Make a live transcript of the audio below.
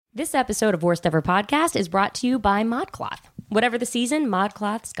This episode of Worst Ever Podcast is brought to you by ModCloth. Whatever the season,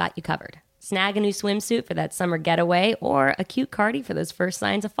 ModCloth's got you covered. Snag a new swimsuit for that summer getaway or a cute cardi for those first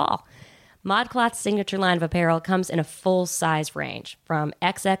signs of fall. ModCloth's signature line of apparel comes in a full size range, from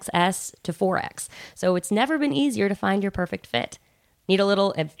XXS to 4X, so it's never been easier to find your perfect fit. Need a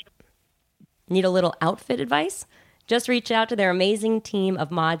little outfit advice? Just reach out to their amazing team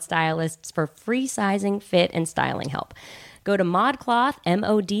of mod stylists for free sizing, fit, and styling help. Go to ModCloth,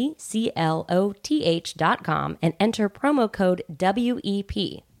 ModCloth.com, and enter promo code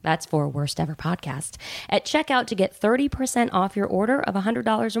WEP. That's for Worst Ever Podcast. At checkout to get 30% off your order of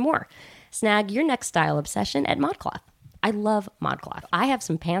 $100 or more. Snag your next style obsession at ModCloth. I love ModCloth. I have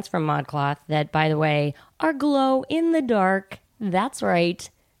some pants from ModCloth that, by the way, are glow in the dark. That's right.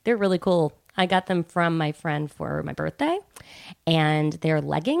 They're really cool. I got them from my friend for my birthday, and they're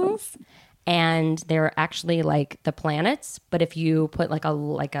leggings. And they're actually like the planets, but if you put like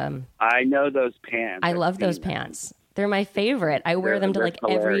a I know those pants. I love those pants. They're my favorite. I wear them to like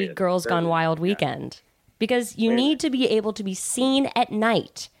hilarious. Every Girls Gone Wild weekend because you need to be able to be seen at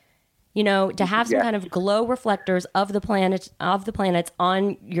night. You know, to have some kind of glow reflectors of the planets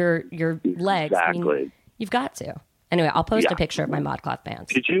on your legs. Exactly. I mean, you've got to. Anyway, I'll post a picture of my ModCloth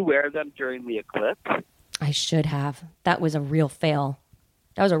pants. Did you wear them during the eclipse? I should have. That was a real fail.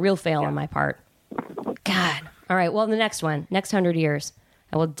 That was a real fail on my part. God. All right. Well, the next 100 years,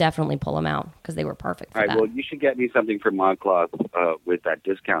 I will definitely pull them out because they were perfect for that. All right. Well, you should get me something from ModCloth with that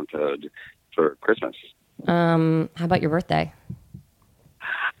discount code for Christmas. How about your birthday?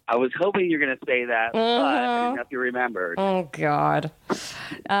 I was hoping you were going to say that, but I didn't know if you remembered. Oh, God.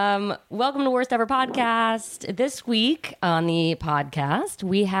 Welcome to Worst Ever Podcast. This week on the podcast,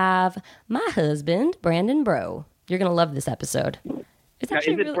 we have my husband, Brandon Breault. You're going to love this episode. Is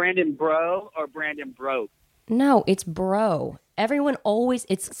it Brandon Breault or Brandon Breault? No, it's Breault. Everyone always,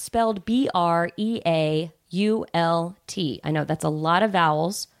 it's spelled Breault. I know that's a lot of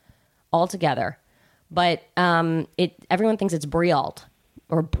vowels all together, but everyone thinks it's Breault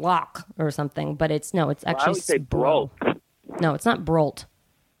or Block or something, but it's actually I would say Breault. No, it's not Breault.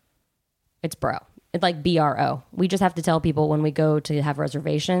 It's Breault. It's like BRO. We just have to tell people when we go to have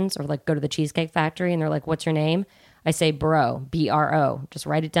reservations or like go to the Cheesecake Factory and they're like, "What's your name?" I say Breault, BRO. Just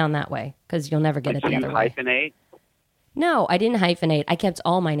write it down that way because you'll never get it the other way. Hyphenate? No, I didn't hyphenate. I kept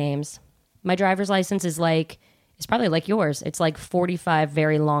all my names. My driver's license is probably like yours. It's like 45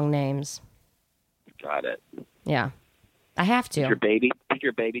 very long names. Got it. Yeah. I have to. Did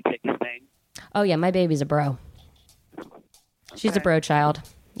your baby take his name? Oh, yeah. My baby's a bro. Okay. She's a bro child.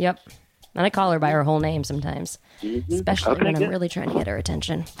 Yep. And I call her by her whole name sometimes, especially when I'm really trying to get her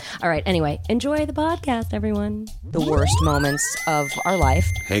attention. All right. Anyway, enjoy the podcast, everyone. The worst moments of our life.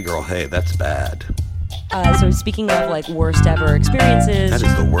 Hey, girl. Hey, that's bad. So speaking of like worst ever experiences. That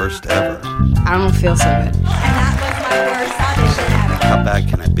is the worst ever. I don't feel so good. And that was my worst audition ever. How bad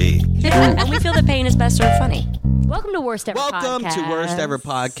can I be? And we feel that pain is best served funny. Welcome to Worst Ever Podcast. Welcome to Worst Ever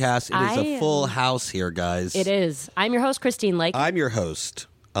Podcast. It is a full house here, guys. It is. I'm your host, Christine Lake. I'm your host,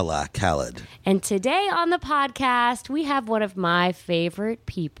 Allah Khaled. And today on the podcast, we have one of my favorite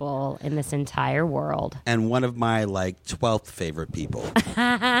people in this entire world. And one of my, 12th favorite people.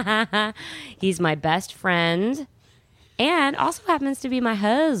 He's my best friend and also happens to be my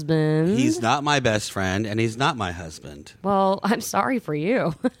husband. He's not my best friend, and he's not my husband. Well, I'm sorry for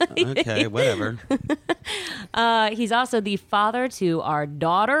you. Okay, whatever. He's also the father to our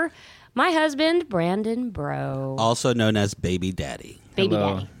daughter, my husband, Brandon Breault. Also known as Baby Daddy. Baby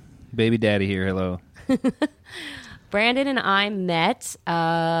Hello. Daddy. Baby Daddy here. Hello. Brandon and I met,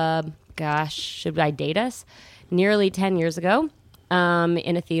 should I date us? Nearly 10 years ago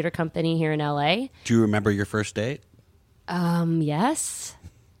in a theater company here in L.A. Do you remember your first date? Yes.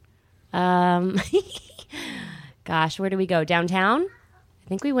 Gosh, where did we go? Downtown? I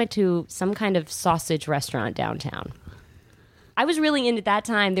think we went to some kind of sausage restaurant downtown. I was really into that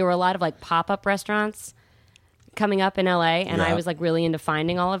time. There were a lot of pop-up restaurants coming up in LA, and I was really into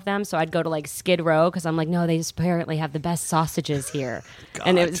finding all of them. So I'd go to Skid Row because I'm no, they just apparently have the best sausages here.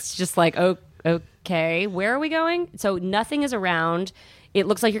 And it was just oh, okay, where are we going? So nothing is around. It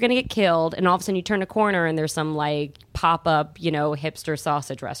looks like you're going to get killed, and all of a sudden you turn a corner and there's some pop-up, hipster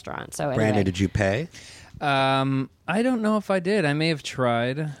sausage restaurant. So anyway. Brandon, did you pay? I don't know if I did. I may have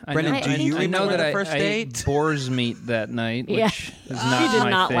tried. Brennan, do you remember the first date? I ate boar's meat that night, which is not you did my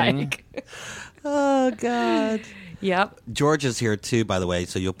not thing. Oh, God. Yep. George is here, too, by the way,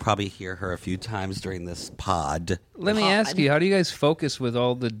 so you'll probably hear her a few times during this pod. Let me ask you, how do you guys focus with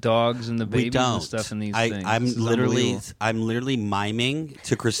all the dogs and the We babies don't. and stuff in these things? I'm This is literally unbelievable. miming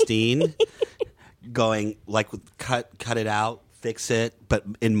to Christine, going, cut it out, fix it, but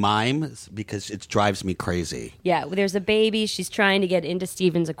in mime because it drives me crazy. Yeah, there's a baby. She's trying to get into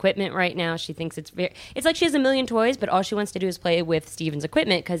Steven's equipment right now. She thinks it's like she has a million toys, but all she wants to do is play with Steven's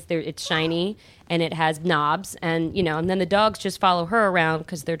equipment because it's shiny and it has knobs, and and then the dogs just follow her around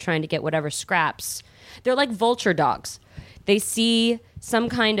because they're trying to get whatever scraps. They're like vulture dogs. They see some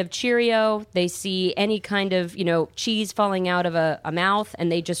kind of Cheerio, they see any kind of cheese falling out of a mouth,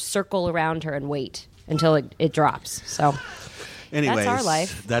 and they just circle around her and wait until it drops. So. Anyways, that's our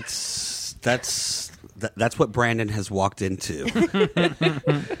life. That's what Brandon has walked into.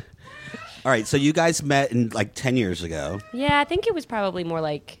 All right, so you guys met in like 10 years ago. Yeah, I think it was probably more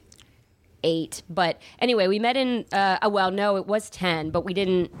like 8. But anyway, we met in, no, it was 10, but we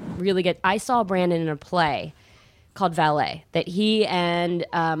didn't really I saw Brandon in a play called Valet that he and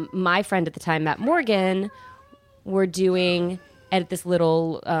my friend at the time, Matt Morgan, were doing at this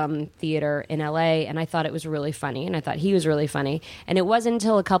little theater in LA, and I thought it was really funny, and I thought he was really funny. And it wasn't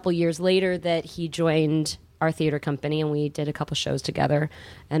until a couple years later that he joined our theater company, and we did a couple shows together.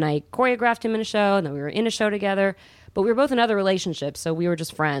 And I choreographed him in a show, and then we were in a show together. But we were both in other relationships, so we were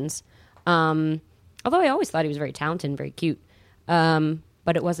just friends. Although I always thought he was very talented and very cute.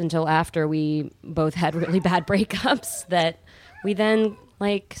 But it wasn't until after we both had really bad breakups that we then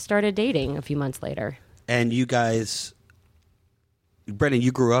started dating a few months later. And you guys... Brendan,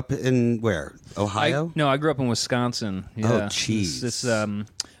 you grew up in where? Ohio? I grew up in Wisconsin. Yeah. Oh, jeez. This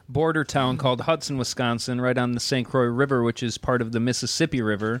border town called Hudson, Wisconsin, right on the St. Croix River, which is part of the Mississippi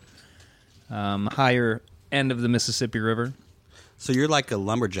River, higher end of the Mississippi River. So you're like a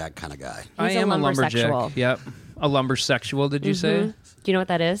lumberjack kind of guy. I am a lumberjack. Yep. A lumbersexual, did you say? Do you know what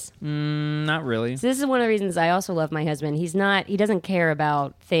that is? Not really. So this is one of the reasons I also love my husband. He doesn't care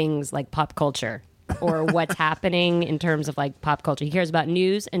about things like pop culture or what's happening in terms of pop culture. He cares about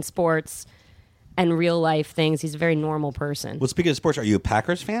news and sports and real life things. He's a very normal person. Well, speaking of sports, are you a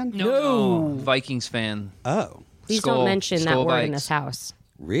Packers fan? No. Vikings fan. Oh. Please don't mention that word in this house.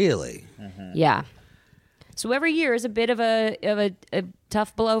 Really? Mm-hmm. Yeah. So every year is a bit of a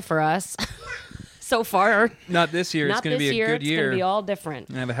tough blow for us. So far. Not this year. It's going to be a good year. It's going to be all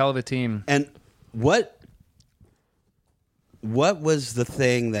different. I have a hell of a team. And what was the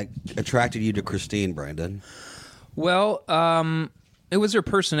thing that attracted you to Christine, Brandon? Well, it was her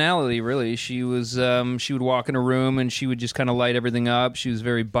personality, really. She was she would walk in a room and she would just kind of light everything up. She was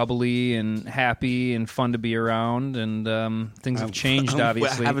very bubbly and happy and fun to be around, and things have changed,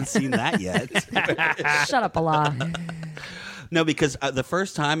 obviously. I haven't seen that yet. Shut up, Allah. No, because the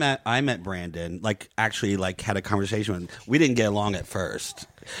first time I met Brandon, actually had a conversation with him, we didn't get along at first.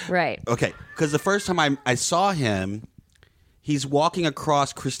 Right. Okay, because the first time I saw him, he's walking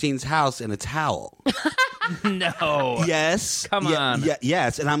across Christine's house in a towel. No. Yes. Come on.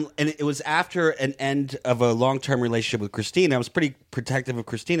 Yes, and it was after an end of a long-term relationship with Christine. I was pretty protective of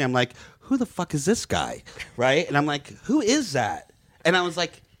Christine. I'm like, who the fuck is this guy? Right? And I'm like, who is that? And I was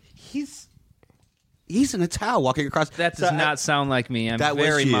like, he's in a towel walking across. That does not sound like me. I'm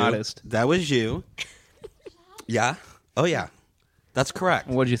very modest. That was you. Yeah. Oh, yeah. That's correct.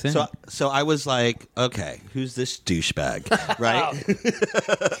 What did you think? So I was like, okay, who's this douchebag?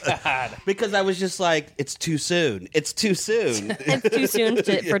 Right? God. Because I was just like, it's too soon. It's too soon. It's too soon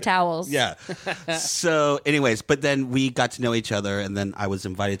for towels. Yeah. So anyways, but then we got to know each other, and then I was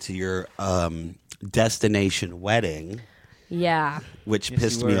invited to your destination wedding. Yeah. Which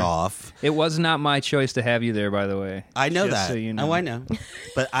pissed me off. It was not my choice to have you there, by the way. I know Just that. So you know. Oh, I know.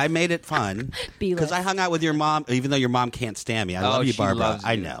 But I made it fun. Because I hung out with your mom, even though your mom can't stand me. I love you, Barbara. Loves you.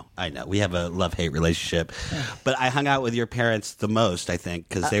 I know. We have a love-hate relationship. But I hung out with your parents the most, I think,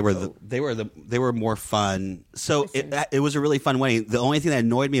 because they were more fun. So it was a really fun wedding. The only thing that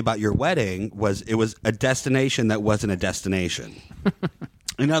annoyed me about your wedding was it was a destination that wasn't a destination.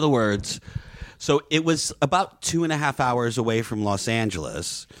 In other words, so it was about 2.5 hours away from Los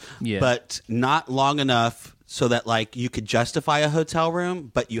Angeles, but not long enough so that you could justify a hotel room,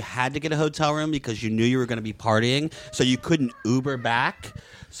 but you had to get a hotel room because you knew you were going to be partying, so you couldn't Uber back.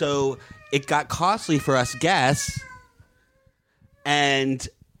 So it got costly for us guests, and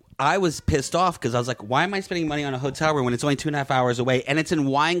I was pissed off because I was like, why am I spending money on a hotel room when it's only 2.5 hours away? And it's in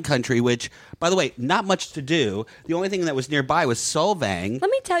wine country, which, by the way, not much to do. The only thing that was nearby was Solvang.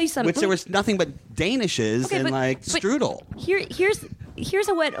 Let me tell you something. Which there was nothing but Danishes and strudel. Here's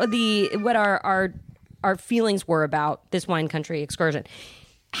what our feelings were about this wine country excursion.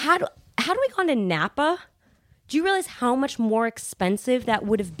 How do we go to Napa? Do you realize how much more expensive that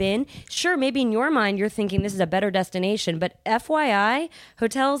would have been? Sure, maybe in your mind you're thinking this is a better destination, but FYI,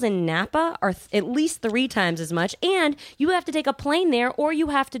 hotels in Napa are at least 3 times as much, and you have to take a plane there or you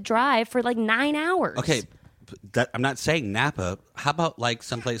have to drive for 9 hours. Okay, I'm not saying Napa. How about like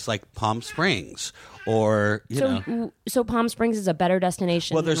someplace like Palm Springs or So Palm Springs is a better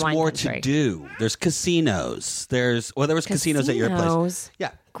destination. Well, there's than wine more country. to do. There's casinos. There was casinos at your place. Casinos?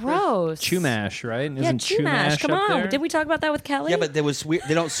 Yeah. Gross. Chumash, right? Yeah, Chumash. Come up on. there? Did we talk about that with Kelly? Yeah, but there was weird.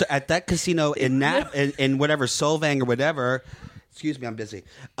 They don't at that casino in whatever Solvang or whatever. Excuse me, I'm busy.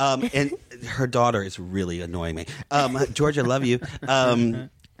 And her daughter is really annoying me. George, I love you.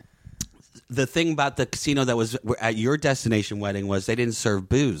 The thing about the casino that was at your destination wedding was they didn't serve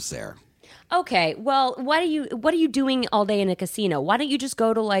booze there. Okay, well, what are you doing all day in a casino? Why don't you just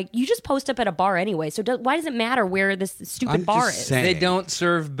go to you just post up at a bar anyway? So why does it matter where this stupid bar is? Saying. They don't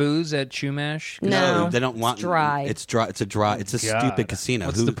serve booze at Chumash? No, they don't want. It's dry. It's dry. It's a dry. It's a stupid casino.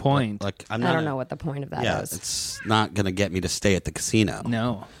 What's the point? Like I don't know what the point of that is. It's not going to get me to stay at the casino.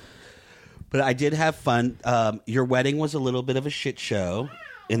 No. But I did have fun. Your wedding was a little bit of a shit show.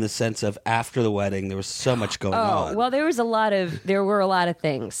 In the sense of after the wedding, there was so much going on. Well, there were a lot of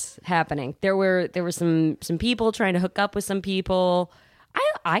things happening. There were some people trying to hook up with some people.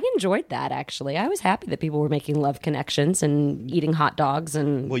 I enjoyed that, actually. I was happy that people were making love connections and eating hot dogs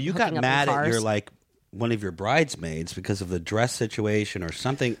and well, you got mad at your one of your bridesmaids because of the dress situation or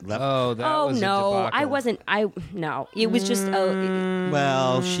something. Oh, that was a no, debacle. I wasn't. No, it was just.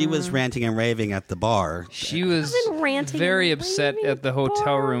 Well, she was ranting and raving at the bar. She was ranting very and upset raving at the at the hotel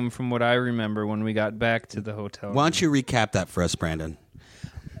bar. room from what I remember when we got back to the hotel Why room. don't you recap that for us, Brandon?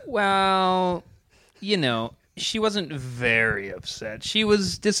 Well, she wasn't very upset. She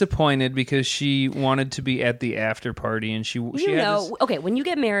was disappointed because she wanted to be at the after party, and she had this... Okay, when you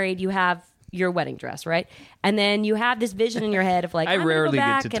get married, you have your wedding dress, right? And then you have this vision in your head of I I'm rarely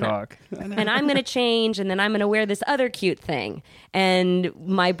gonna go get back to talk. and I'm going to change, and then I'm going to wear this other cute thing. And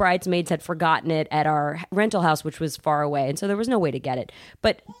my bridesmaids had forgotten it at our rental house, which was far away, and so there was no way to get it.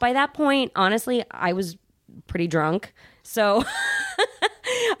 But by that point, honestly, I was pretty drunk, so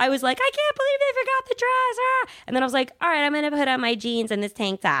I was like, I can't believe they forgot the dress. Ah! And then I was like, all right, I'm going to put on my jeans and this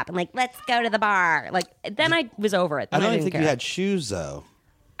tank top, and let's go to the bar. Then I was over it. I Then don't even didn't think care. you had shoes, though.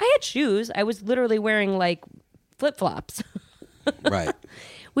 I had shoes. I was literally wearing flip-flops. Right.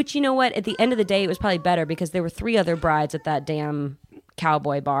 Which, you know what? At the end of the day, it was probably better because there were 3 other brides at that damn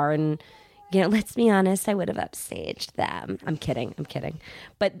cowboy bar. And, let's be honest, I would have upstaged them. I'm kidding.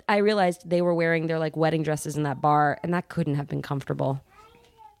 But I realized they were wearing their wedding dresses in that bar, and that couldn't have been comfortable.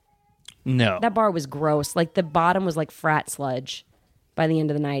 No. That bar was gross. The bottom was like frat sludge by the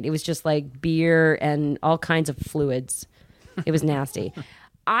end of the night. It was just beer and all kinds of fluids. It was nasty.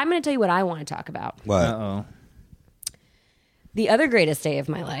 I'm going to tell you what I want to talk about. What? Uh-oh. The other greatest day of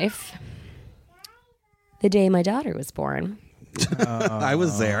my life, the day my daughter was born. I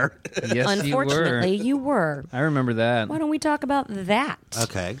was there. Yes, Unfortunately, you were. I remember that. Why don't we talk about that?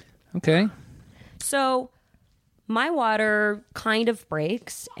 Okay. Okay. So, my water kind of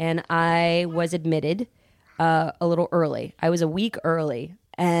breaks, and I was admitted a little early. I was a week early,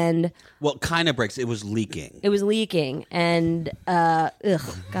 and Well, it kind of breaks. It was leaking. it was leaking, and God,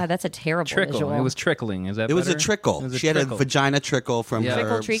 that's a terrible Trickle. visual. It was trickling. Is that It was a better? trickle. It was She had a vagina trickle from Yeah. her.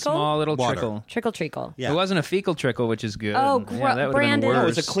 Trickle, treacle? Small little Water. trickle. trickle treacle. Yeah. It wasn't a fecal trickle, which is good. Oh, yeah, that would have been Brandon. worse. No, it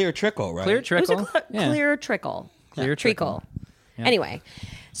was a clear trickle, right? Clear It was trickle. a clear trickle. Clear Treacle. Yeah. Anyway,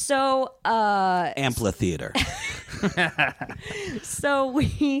 so Amphitheater. So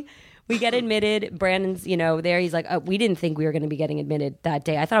we get admitted. Brandon's, there. He's like, we didn't think we were going to be getting admitted that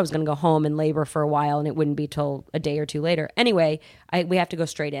day. I thought I was going to go home and labor for a while, and it wouldn't be till a day or two later. Anyway, we have to go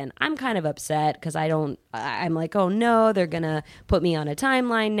straight in. I'm kind of upset because I'm like, oh no, they're going to put me on a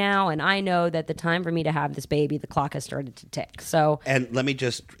timeline now, and I know that the time for me to have this baby, the clock has started to tick. So, And let me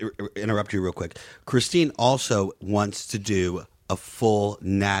just interrupt you real quick. Christine also wants to do a full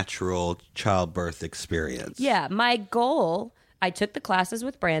natural childbirth experience. yeah, my goal. I took the classes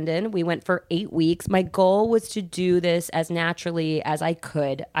with Brandon. We went for 8 weeks. My goal was to do this as naturally as I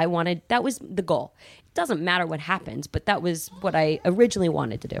could. That was the goal. It doesn't matter what happens, but that was what I originally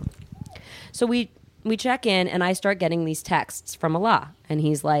wanted to do. So we check in, and I start getting these texts from Allah, and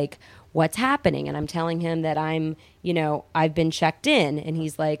he's like, what's happening? And I'm telling him that I've been checked in, and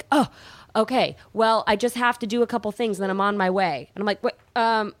he's like, oh, okay, well, I just have to do a couple things, then I'm on my way. And I'm like, what?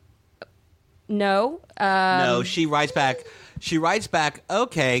 No. No, she writes back,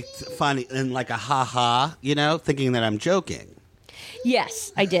 okay, funny, and like a ha-ha, thinking that I'm joking.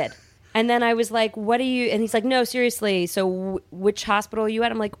 Yes, I did. And then I was like, what are you? And he's like, no, seriously. So which hospital are you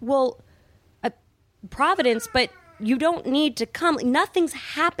at? I'm like, well, Providence, but you don't need to come. Nothing's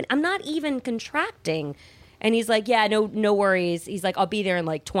happened. I'm not even contracting. And he's like, yeah, no worries. He's like, I'll be there in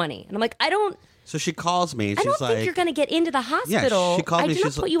 20. And I'm like, I don't. So she calls me and I she's don't like, think you're going to get into the hospital. she called I me, did not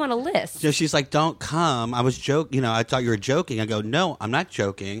she's put like- you on a list. so she's like, don't come. I was joking. I thought you were joking. I go, no, I'm not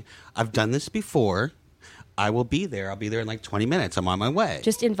joking. I've done this before. I will be there. I'll be there in like 20 minutes. I'm on my way.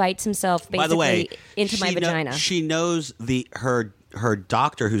 Just invites himself basically By the way, into my vagina. She knows her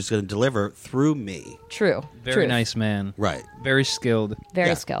doctor who's going to deliver through me. True. Very nice man. Right. Very skilled. Very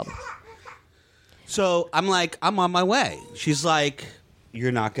Yeah. skilled. So I'm like, I'm on my way. She's like,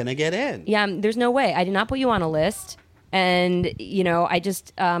 you're not going to get in. Yeah, there's no way. I did not put you on a list. And, I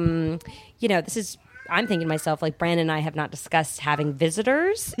just, this is, I'm thinking to myself, like, Brandon and I have not discussed having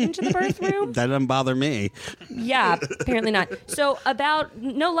visitors into the birth room. That doesn't bother me. Yeah, apparently not. So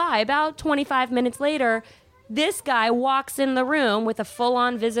no lie, about 25 minutes later, this guy walks in the room with a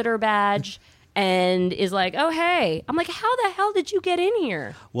full-on visitor badge and is like, oh, hey. I'm like, how the hell did you get in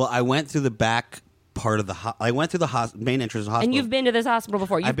here? Well, I went through the back part of the I went through the main entrance of the hospital. And you've been to this hospital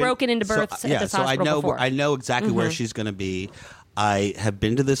before. You've broken into births at this hospital before. I know exactly where she's going to be. I have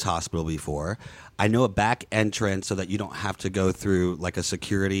been to this hospital before. I know a back entrance so that you don't have to go through like a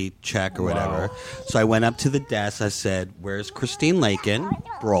security check or whatever. So I went up to the desk. I said, "Where's Christine Lakin?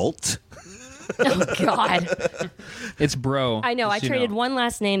 Breault." Oh, God. It's bro. I know. I just so you traded know. one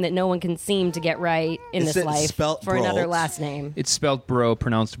last name that no one can seem to get right in Is this it life spelt for another Breault? last name. It's spelled bro,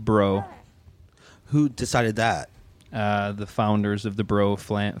 pronounced bro. Who decided that? The founders of the Breaux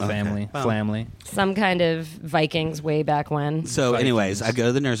family. Well. Family. Some kind of Vikings way back when. So, Vikings. anyways, I go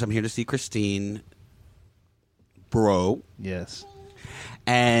to the nurse. I'm here to see Christine Breault. Yes.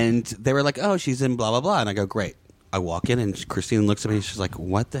 And they were like, oh, she's in blah, blah, blah. And I go, great. I walk in and Christine looks at me and she's like,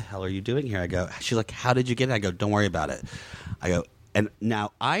 what the hell are you doing here? She's like, how did you get in? I go, don't worry about it. I go, and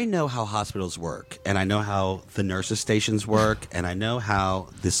now I know how hospitals work and I know how the nurses' stations work and I know how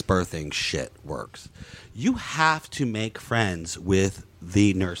this birthing shit works. You have to make friends with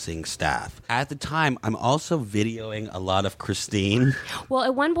the nursing staff. At the time, I'm also videoing a lot of Christine. Well,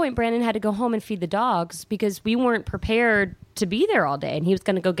 at one point, Brandon had to go home and feed the dogs because we weren't prepared to be there all day, and he was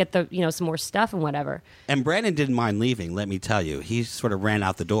going to go get some more stuff and whatever. And Brandon didn't mind leaving, let me tell you. He sort of ran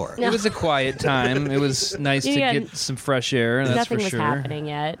out the door. It was a quiet time. It was nice to Yeah, get some fresh air, that's Nothing for was sure. happening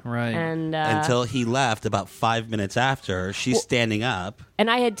yet, Right. And Until he left about 5 minutes after. She's standing up. and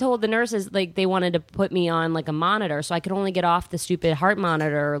I had told the nurses like they wanted to put me on like a monitor, so I could only get off the stupid heart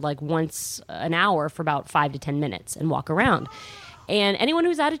monitor like once an hour for about 5 to 10 minutes and walk around. And anyone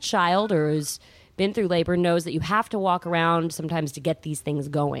who's had a child or who's been through labor knows that you have to walk around sometimes to get these things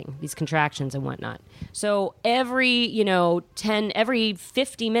going, these contractions and whatnot. So every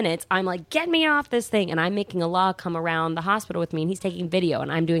 50 minutes, I'm like, get me off this thing. And I'm making Allah come around the hospital with me, and he's taking video,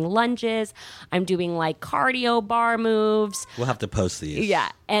 and I'm doing lunges. I'm doing like cardio bar moves. We'll have to post these. Yeah.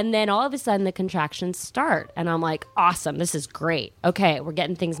 And then all of a sudden the contractions start. And I'm like, awesome, this is great. Okay, we're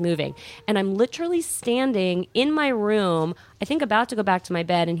getting things moving. And I'm literally standing in my room, I think about to go back to my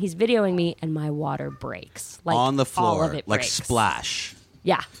bed, and he's videoing me, and my water breaks. Like, On the floor. all of it Like breaks. splash.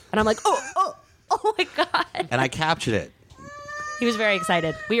 Yeah. And I'm like, oh my God. And I captured it. He was very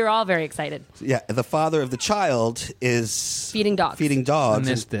excited. We were all very excited. Yeah, the father of the child is Feeding dogs. Feeding dogs.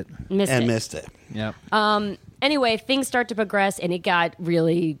 Missed it. Missed it. Yep. Anyway, things start to progress, and it got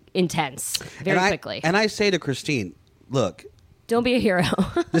really intense very quickly. And I say to Christine, look, Don't be a hero.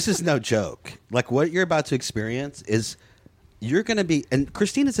 this is no joke. Like, what you're about to experience is you're going to be... And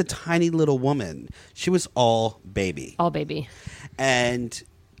Christine is a tiny little woman. She was all baby. All baby. And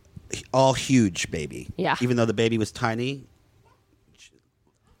all huge baby. Yeah. Even though the baby was tiny.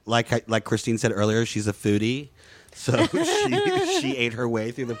 Like Christine said earlier, she's a foodie. So she ate her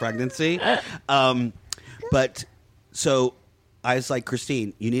way through the pregnancy. But so I was like,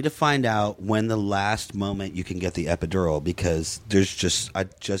 Christine, you need to find out when the last moment you can get the epidural, because I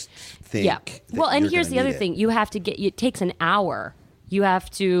just think. Yeah. that Well, and you're here's gonna the other need it. thing: you have to get. It takes an hour. You have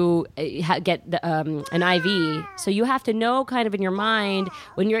to get an IV, so you have to know kind of in your mind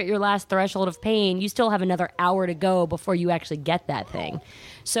when you're at your last threshold of pain. You still have another hour to go before you actually get that thing.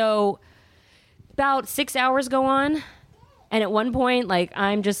 So about 6 hours go on, and at one point, like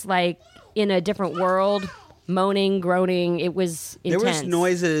I'm just like in a different world, moaning, groaning. It was intense. There was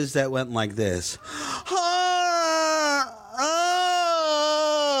noises that went like this.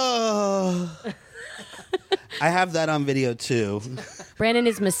 I have that on video too. Brandon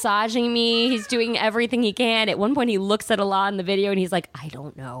is massaging me. He's doing everything he can. At one point, he looks at Allah in the video, and he's like, I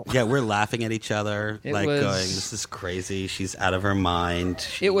don't know. Yeah, we're laughing at each other, It like was- going, "This is crazy. She's out of her mind."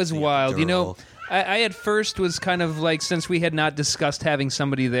 It was wild. You know, epidural. I at first was kind of like, since we had not discussed having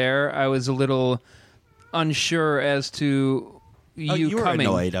somebody there, I was a little unsure as to Oh, you you were coming.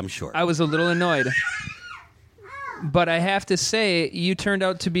 annoyed, I'm sure. I was a little annoyed. But I have to say, you turned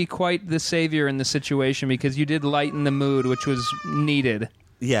out to be quite the savior in the situation because you did lighten the mood, which was needed.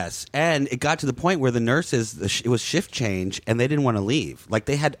 Yes, and it got to the point where the nurses, it was shift change, and they didn't want to leave. Like,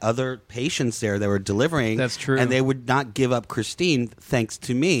 they had other patients there that were delivering. That's true. And they would not give up Christine, thanks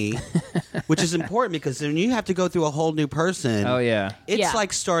to me, which is important because when you have to go through a whole new person, Oh, yeah. it's Yeah.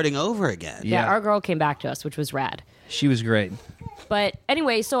 like starting over again. Yeah, Yeah. our girl came back to us, which was rad. She was great. But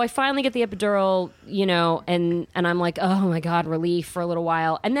anyway, so I finally get the epidural, and I'm like, oh my God, relief for a little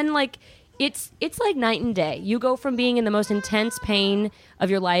while. And then like it's like night and day. You go from being in the most intense pain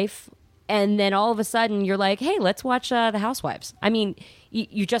of your life, and then all of a sudden you're like, hey, let's watch The Housewives. I mean,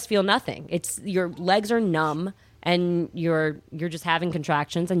 you just feel nothing. It's your legs are numb and you're just having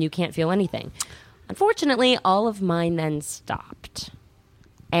contractions and you can't feel anything. Unfortunately, all of mine then stopped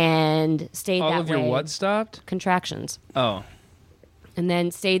and stayed All that of way. your what stopped? Contractions. Oh. And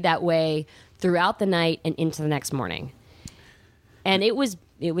then stayed that way throughout the night and into the next morning. And it was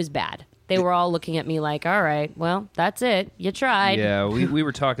bad. They were all looking at me like, all right, well, that's it. You tried. Yeah, we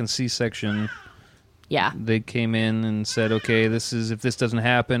were talking C-section. Yeah. They came in and said, okay, if this doesn't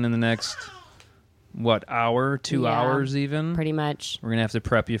happen in the next, hour, 2 Yeah, hours even, Pretty much. we're going to have to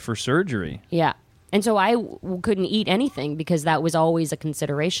prep you for surgery. Yeah. And so I couldn't eat anything because that was always a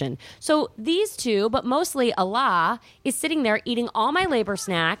consideration. So these two, but mostly Allah, is sitting there eating all my labor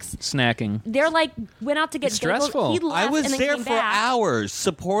snacks. Snacking. They're like, went out to get It's bagels. stressful. He left I was and then there came for back. hours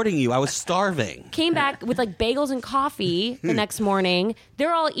supporting you. I was starving. Came back with like bagels and coffee the next morning.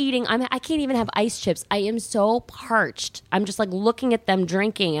 They're all eating. I can't even have ice chips. I am so parched. I'm just like looking at them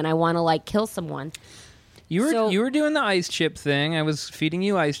drinking, and I want to like kill someone. You So- were doing the ice chip thing. I was feeding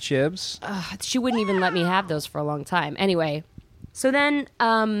you ice chips. She wouldn't even let me have those for a long time. Anyway, so then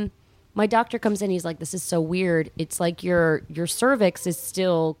my doctor comes in. He's like, "This is so weird. It's like your cervix is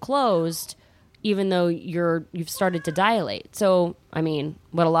still closed, even though you've started to dilate." So, I mean,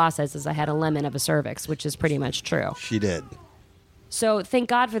 what Allah says is I had a lemon of a cervix, which is pretty much true. She did. So thank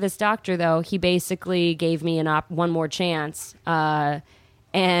God for this doctor, though. He basically gave me one more chance,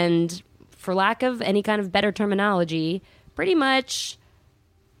 and for lack of any kind of better terminology, pretty much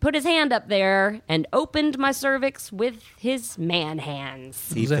put his hand up there and opened my cervix with his man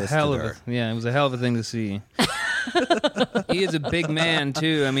hands. It was a hell of a thing to see. He is a big man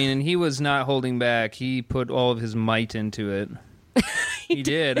too. I mean, and he was not holding back. He put all of his might into it. He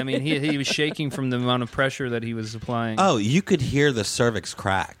did. I mean, he was shaking from the amount of pressure that he was applying. Oh, you could hear the cervix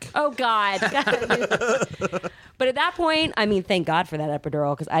crack. Oh, God. But at that point, I mean, thank God for that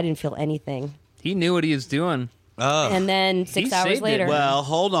epidural because I didn't feel anything. He knew what he was doing. And then 6 He hours saved it. later. Well,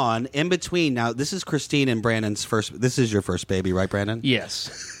 hold on. In between, now, this is Christine and Brandon's first. This is your first baby, right, Brandon?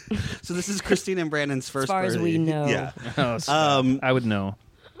 Yes. So this is Christine and Brandon's first far as we baby. know. Yeah. Oh, stop. I would know.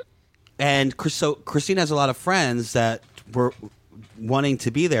 And so Christine has a lot of friends that were wanting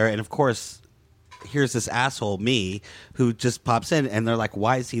to be there. And, of course, here's this asshole, me, who just pops in. And they're like,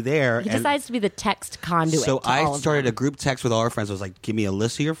 why is he there? he And decides to be the text conduit. so to I all of started a them. group text with all our friends. I was like, give me a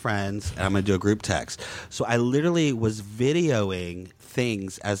list of your friends, and I'm going to do a group text. So I literally was videoing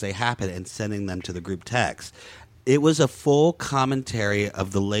things as they happen and sending them to the group text. It was a full commentary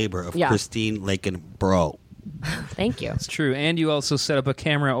of the labor of Yeah. Christine Lakin Breault. Thank you. It's true. And you also set up a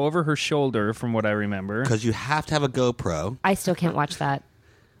camera over her shoulder, from what I remember. Because you have to have a GoPro. I still can't watch that.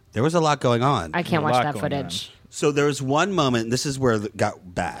 There was a lot going on. I can't A watch lot that going footage. So there was one moment, this is where it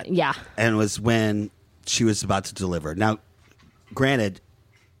got bad. Yeah. And it was when she was about to deliver. Now, granted,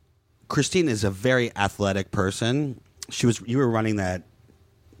 Christine is a very athletic person. You were running that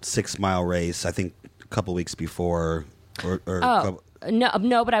 6-mile race, I think, a couple weeks before. Oh.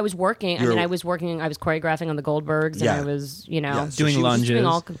 No, but I was working. I You're- mean, I was choreographing on the Goldbergs, and Yeah. I was, Yeah, so Doing she was- lunges.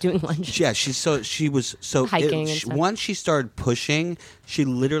 doing lunges. Yeah, she was Hiking and stuff. once she started pushing, she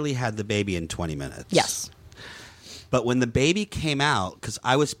literally had the baby in 20 minutes. Yes. But when the baby came out, because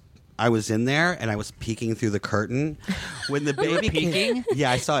I was in there and I was peeking through the curtain. When the baby peeking? yeah,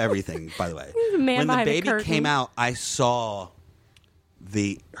 I saw everything. By the way, a man when the behind a baby curtain. came out, I saw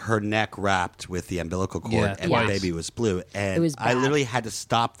her neck wrapped with the umbilical cord, Yeah, and twice. the baby was blue. And It was I bad. literally had to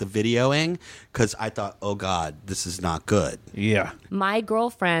stop the videoing because I thought, oh God, this is not good. Yeah. My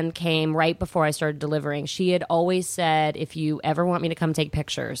girlfriend came right before I started delivering. She had always said, if you ever want me to come take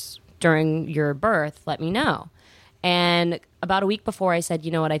pictures during your birth, let me know. And about a week before, I said,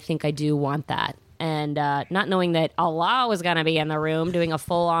 you know what, I think I do want that. And not knowing that Allah was going to be in the room doing a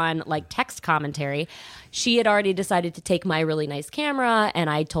full-on like text commentary, she had already decided to take my really nice camera, and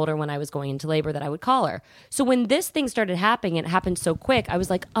I told her when I was going into labor that I would call her. So when this thing started happening, it happened so quick, I was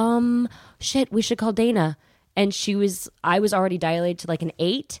like, shit, we should call Dana. And I was already dilated to like an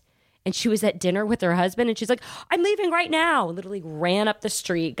 8, and she was at dinner with her husband, and she's like, I'm leaving right now. Literally ran up the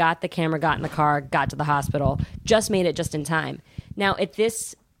street, got the camera, got in the car, got to the hospital, just made it just in time. Now, at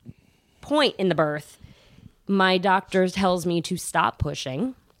this point in the birth, my doctor tells me to stop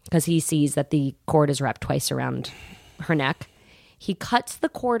pushing because he sees that the cord is wrapped twice around her neck. He cuts the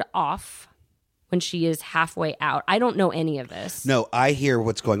cord off when she is halfway out. I don't know any of this. No, I hear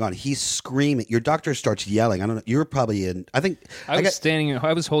what's going on. He's screaming. Your doctor starts yelling. I don't know. You were probably in. I think I was standing.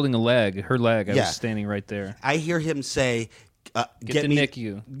 I was holding her leg. I was standing right there. I hear him say, "Get the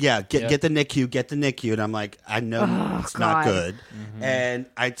NICU." Yeah, get the NICU. Get the NICU. And I'm like, I know it's not good. Mm-hmm. And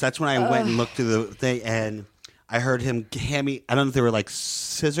that's when I went and looked through the thing, and I heard him hand me. I don't know if they were like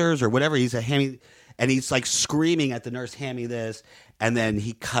scissors or whatever. He's a hand me, and he's like screaming at the nurse, "Hand me this." And then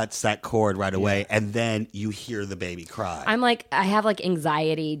he cuts that cord right away, and then you hear the baby cry. I'm like, I have like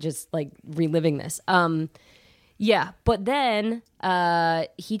anxiety just like reliving this. Yeah, but then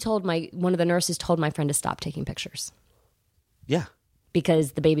he told one of the nurses told my friend to stop taking pictures. Yeah.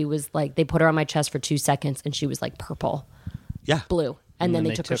 Because the baby was like, they put her on my chest for 2 seconds, and she was like purple. Yeah. Blue. And then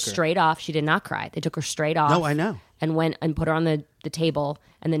they took her straight off. She did not cry. They took her straight off. No, I know. And went and put her on the table,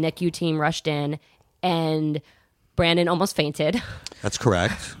 and the NICU team rushed in, and Brandon almost fainted. That's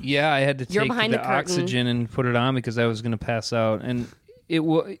correct. Yeah, I had to take behind the the curtain. oxygen and put it on because I was going to pass out, and it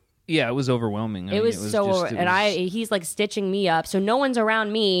was overwhelming. It was he's like stitching me up, so no one's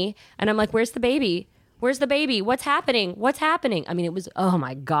around me, and I'm like, "Where's the baby? Where's the baby? What's happening? What's happening?" I mean, it was, oh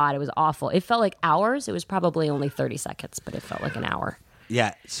my God, it was awful. It felt like hours. It was probably only 30 seconds, but it felt like an hour.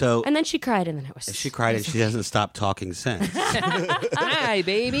 Yeah. So and then she cried, and then it was. She cried, and she hasn't stopped talking since. Hi,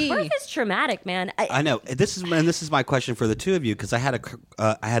 baby. Birth is traumatic, man. I know. This is my question for the two of you, because I had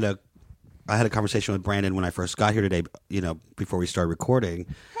a conversation with Brandon when I first got here today. You know, before we started recording,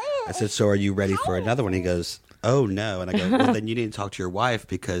 I said, "So are you ready for another one?" He goes, "Oh no," and I go, "Well, then you need to talk to your wife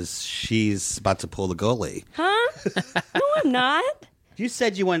because she's about to pull the goalie." Huh? No, I'm not. You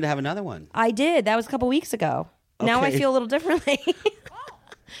said you wanted to have another one. I did. That was a couple weeks ago. Now I Okay. feel a little differly.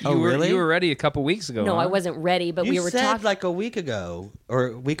 Really? You were ready a couple weeks ago. No, huh? I wasn't ready, but You we were said talking. like a week ago or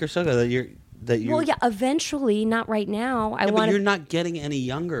a week or so ago that you. Well, yeah, eventually, not right now. I But want you're to. not getting any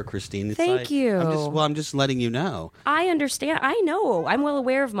younger, Christine. It's Thank like, you. I'm just letting you know. I understand. I know. I'm well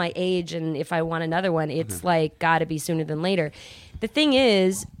aware of my age, and if I want another one, it's like got to be sooner than later. The thing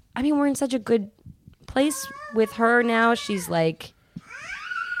is, I mean, we're in such a good place with her now. She's like.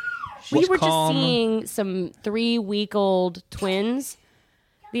 We were calm. just seeing some 3-week-old twins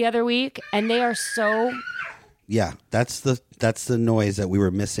the other week, and they are so. Yeah, that's the noise that we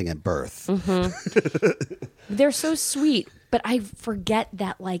were missing at birth. They're so sweet, but I forget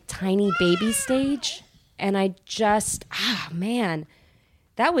that like tiny baby stage, and I just man,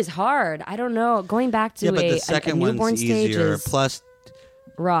 that was hard. I don't know. Going back to Yeah, but a the second newborn one's stage easier. is Plus,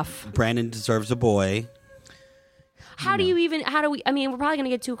 rough. Brandon deserves a boy. How do we? I mean, we're probably gonna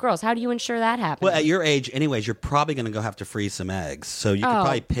get 2 girls. How do you ensure that happens? Well, at your age, anyways, you're probably going to go have to freeze some eggs, so you can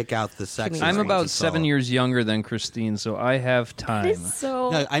probably pick out the sex. me I'm Right. about 7 years younger than Christine, so I have time. It's so.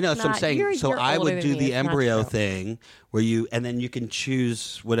 No, I know. So I'm saying. You're I older would than do me. the It's not embryo true. thing where and then you can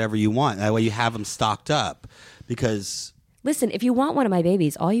choose whatever you want. That way, you have them stocked up. Because, Listen, if you want one of my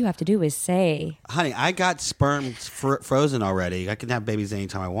babies, all you have to do is say. honey, I got sperm frozen already. I can have babies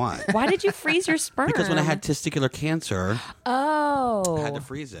anytime I want. Why did you freeze your sperm? Because when I had testicular cancer, I had to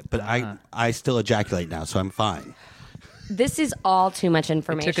freeze it. But I still ejaculate now, so I'm fine. This is all too much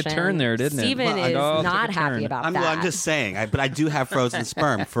information. took a turn there, didn't it? Steven Well, is it all not took a happy turn. about I'm, that. well, I'm just saying, but I do have frozen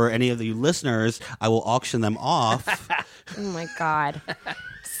sperm. For any of you listeners, I will auction them off. Oh my God.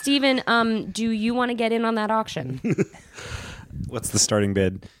 Steven, do you want to get in on that auction? What's the starting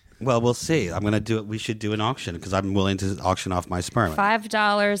bid? Well, we'll see. I'm going to do it. We should do an auction because I'm willing to auction off my sperm.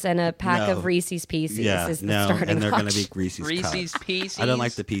 $5 and a pack No. of Reese's Pieces Yeah, is the no, starting and they're going to auction. be Reese's Reese's cups. Pieces. I don't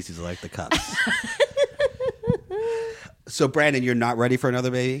like the pieces. I like the cups. So, Brandon, you're not ready for another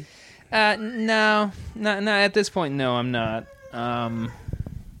baby? No, not at this point. No, I'm not.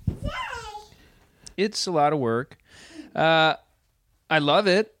 It's a lot of work. I love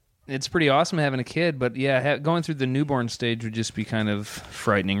it. It's pretty awesome having a kid, but yeah, going through the newborn stage would just be kind of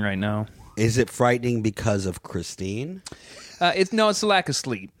frightening right now. Is it frightening because of Christine? It's the lack of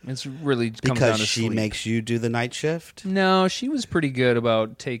sleep. It's really comes down Because to she sleep. makes you do the night shift? No, she was pretty good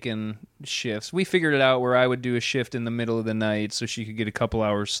about taking shifts. We figured it out where I would do a shift in the middle of the night so she could get a couple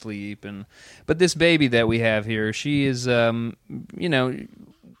hours sleep. But this baby that we have here, she is,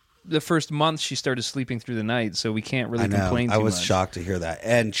 the first month she started sleeping through the night, so we can't really I know. complain too I was much. shocked to hear that.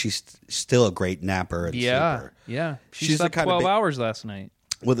 And she's still a great napper and sleeper. Yeah. She She's the slept kind of 12 hours last night.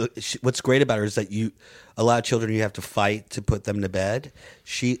 Well, what's great about her is that you allow children you have to fight to put them to bed.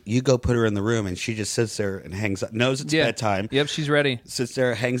 You go put her in the room, and she just sits there and hangs out. Knows it's bedtime. Yep, she's ready. Sits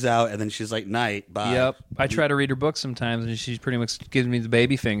there, hangs out, and then she's like, "Night, bye." Yep. I try to read her book sometimes, and she pretty much gives me the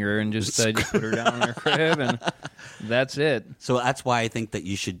baby finger, and just I just put her down in her crib, and that's it. So that's why I think that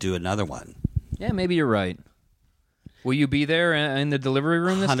you should do another one. Yeah, maybe you're right. Will you be there in the delivery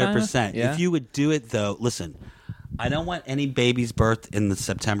room this time? 100%. Yeah? If you would do it, though, listen. I don't want any babies birthed in the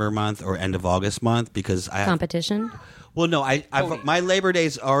September month or end of August month because I have, Competition? well, no, my Labor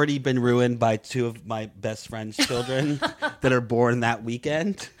Day's already been ruined by two of my best friend's children that are born that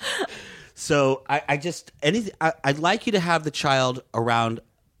weekend. So I'd like you to have the child around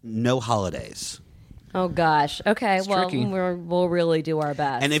no holidays. Oh, gosh. Okay, tricky. we'll really do our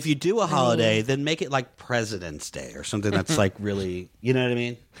best. And if you do a holiday, then make it like President's Day or something that's like really, you know what I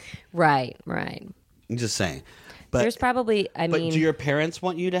mean? Right. I'm just saying. But There's probably, But do your parents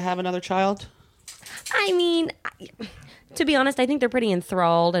want you to have another child? I mean, to be honest, I think they're pretty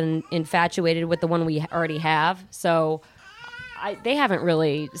enthralled and infatuated with the one we already have. So they haven't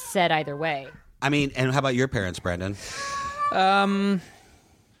really said either way. I mean, and how about your parents, Brandon? They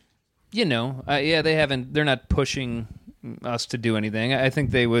haven't. They're not pushing us to do anything. I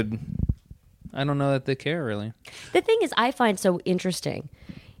think they would. I don't know that they care really. The thing is, I find so interesting.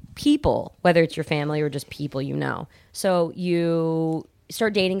 People, whether it's your family or just people you know. So you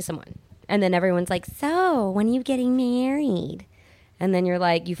start dating someone, and then everyone's like, "So, when are you getting married?" And then you're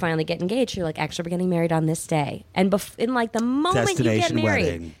like, you finally get engaged. You're like, "Actually, we're getting married on this day." And in like the moment you get Destination married,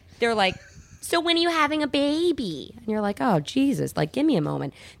 wedding. they're like, "So when are you having a baby?" And you're like, "Oh, Jesus, like, give me a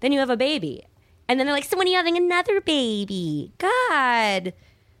moment." Then you have a baby. And then they're like, "So when are you having another baby?" God,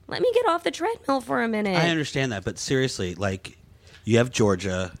 let me get off the treadmill for a minute. I understand that, but seriously, like, you have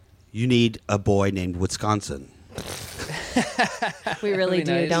Georgia. You need a boy named Wisconsin. We really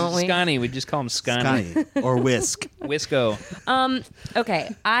do, don't we? Scotty, we just call him Scotty. Scotty. Or Whisk. Wisco. Okay,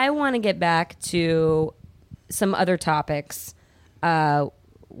 I want to get back to some other topics while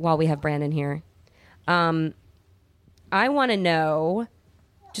we have Brandon here. I want to know,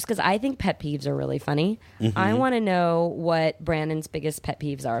 just because I think pet peeves are really funny, I want to know what Brandon's biggest pet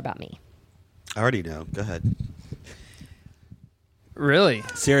peeves are about me. I already know. Go ahead. Really?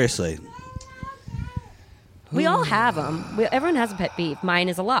 Seriously. We all have them. Everyone has a pet peeve. Mine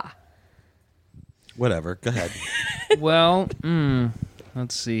is a law. Whatever. Go ahead. Well,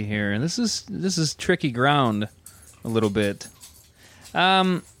 let's see here. This is tricky ground a little bit.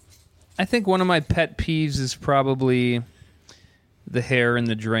 I think one of my pet peeves is probably the hair in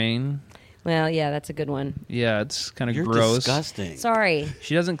the drain. Well, yeah, that's a good one. Yeah, it's kind of You're gross. disgusting. Sorry.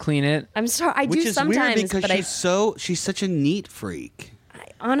 She doesn't clean it. I'm sorry. I Which do is sometimes, weird because but she's such a neat freak.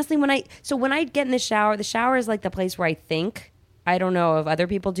 honestly, when I get in the shower is like the place where I think. I don't know if other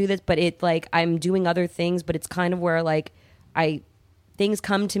people do this, but it's like I'm doing other things, but it's kind of where like things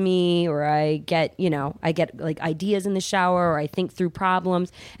come to me, or I get like ideas in the shower, or I think through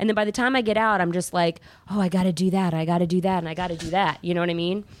problems, and then by the time I get out, I'm just like, oh, I got to do that, and I got to do that. You know what I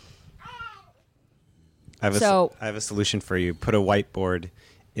mean? I have a solution for you. Put a whiteboard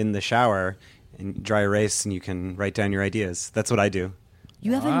in the shower and dry erase, and you can write down your ideas. That's what I do.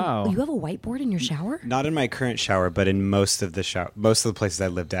 You have Wow. you have a whiteboard in your shower? Not in my current shower, but in most of the places I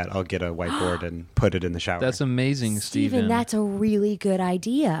lived at, I'll get a whiteboard and put it in the shower. That's amazing, Steven. That's a really good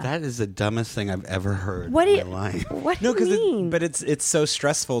idea. That is the dumbest thing I've ever heard What do in my life. What do you mean? but it's so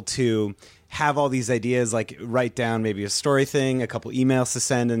stressful to have all these ideas, like write down maybe a story thing, a couple emails to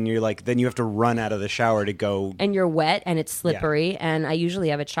send, and you're like, then you have to run out of the shower to go. And you're wet and it's slippery, and I usually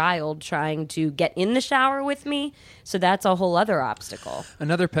have a child trying to get in the shower with me, so that's a whole other obstacle.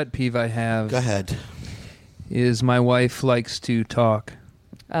 Another pet peeve I have Go ahead. is my wife likes to talk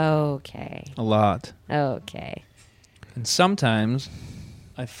Okay. a lot. Okay. And sometimes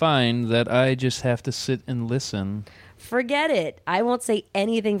I find that I just have to sit and listen. Forget it. I won't say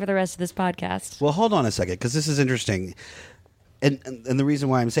anything for the rest of this podcast. Well, hold on a second, because this is interesting. And the reason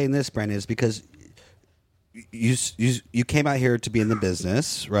why I'm saying this, Brandon, is because you came out here to be in the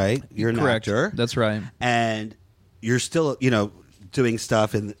business, right? You're an Correct. actor. That's right. And you're still, doing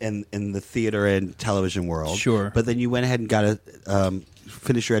stuff in the theater and television world. Sure. But then you went ahead and got to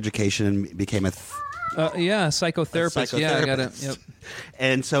finish your education and became a Psychotherapist. Yeah, I got it. Yep.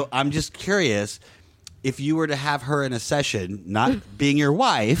 And so I'm just curious, if you were to have her in a session, not being your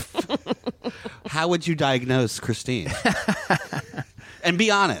wife, how would you diagnose Christine? And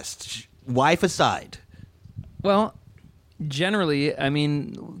be honest, wife aside. Well, generally, I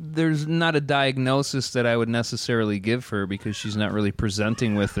mean, there's not a diagnosis that I would necessarily give her because she's not really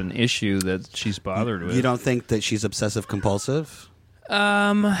presenting with an issue that she's bothered with. You don't think that she's obsessive compulsive?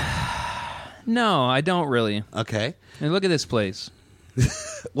 No, I don't really. Okay. I mean, look at this place.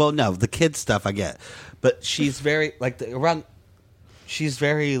 Well, no, the kids stuff I get, but she's very she's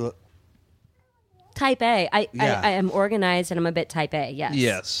very. Type A. I Yeah. am organized and I'm a bit type A. Yes.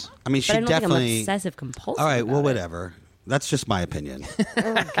 Yes. I mean, But she I don't definitely. think I'm obsessive compulsive. All right. Well, about it. whatever. That's just my opinion.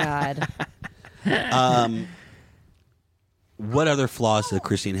 Oh God. What other flaws does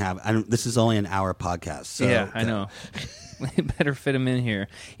Christine have? This is only an hour podcast. So Yeah, I know. We better fit him in here.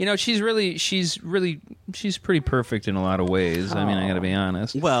 You know, she's pretty perfect in a lot of ways. I mean, I got to be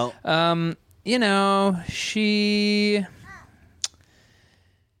honest. Well, You know, she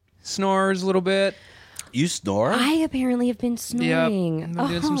snores a little bit. you snore? I apparently have been snoring. I've been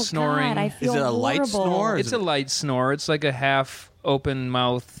doing some snoring. God, I feel Is it a light horrible. snore? It's a light snore. It's like a half open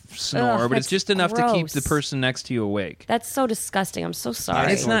mouth snore, Ugh, but it's that's just enough to keep gross. the person next to you awake. That's so disgusting. I'm so sorry.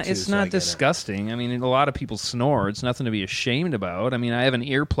 I It's snore not. too, It's so I not get it. disgusting. I mean, a lot of people snore. It's nothing to be ashamed about. I mean, I have an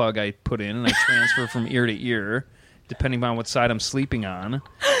earplug I put in, and I transfer from ear to ear, depending on what side I'm sleeping on.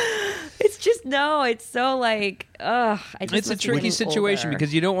 It's just it's so like ugh. It's a tricky situation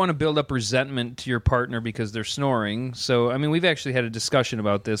because you don't want to build up resentment to your partner because they're snoring. So, I mean, we've actually had a discussion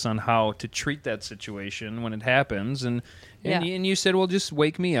about this on how to treat that situation when it happens, and you said, well, just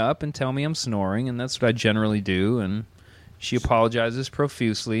wake me up and tell me I'm snoring, and that's what I generally do, and she apologizes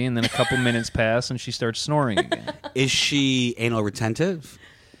profusely, and then a couple minutes pass, and she starts snoring again. Is she anal retentive?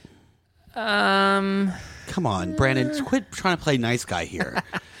 Come on, Brandon. Quit trying to play nice guy here.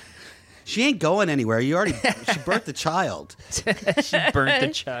 She ain't going anywhere. She birthed a child. She burnt the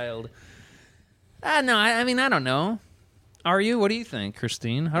child. No, I mean, I don't know. Are you? What do you think,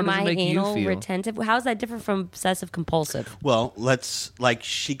 Christine? How Am does it I make you anal feel? retentive? How's that different from obsessive compulsive? Well,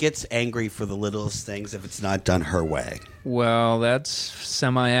 she gets angry for the littlest things if it's not done her way. Well, that's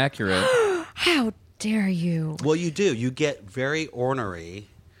semi-accurate. How dare you? Well, you do. You get very ornery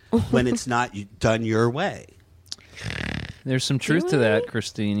when it's not done your way. There's some truth to that,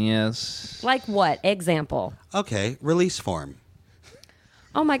 Christine, yes. Like what? Example. Okay, release form.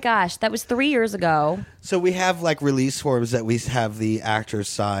 Oh my gosh, that was 3 years ago. So we have release forms that we have the actors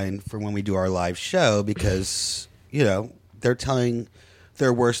sign for when we do our live show because, they're telling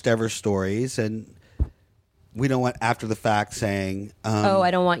their worst ever stories and we don't want after the fact saying, I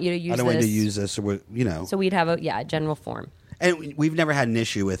don't want you to use this. I don't want you to use this or, So we'd have a general form. And we've never had an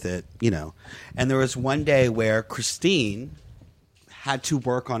issue with it, And there was one day where Christine had to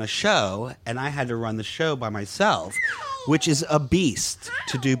work on a show, and I had to run the show by myself, which is a beast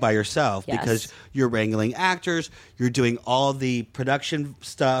to do by yourself Yes. because you're wrangling actors, you're doing all the production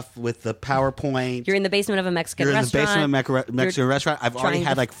stuff with the PowerPoint. You're in the basement of a Mexican You're in the restaurant. basement of a Mexican restaurant. I've already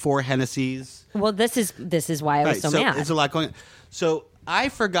trying had to- 4 Hennessy's. Well, this is why I was so mad. It's a lot going on. So I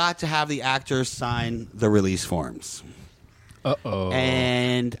forgot to have the actors sign the release forms. Uh-oh.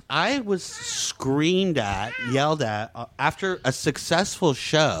 And I was yelled at after a successful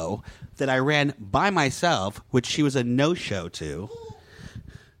show that I ran by myself, which she was a no-show to.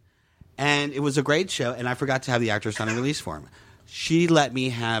 And it was a great show, and I forgot to have the actors sign a release form. She let me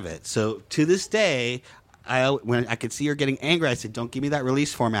have it. So to this day, when I could see her getting angry, I said, don't give me that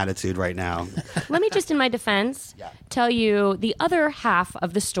release form attitude right now. Let me just, in my defense, tell you the other half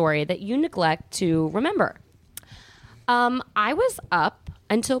of the story that you neglect to remember. I was up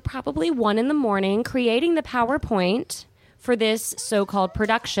until probably 1 a.m. creating the PowerPoint for this so-called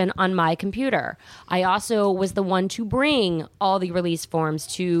production on my computer. I also was the one to bring all the release forms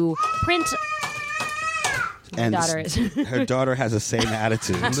to print. And daughter is- her daughter has the same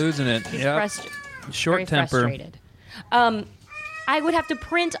attitude. I'm losing it. Yep. Short very temper. frustrated. I would have to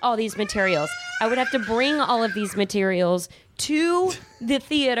print all these materials. I would have to bring all of these materials to the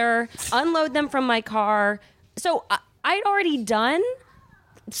theater, unload them from my car. So I'd already done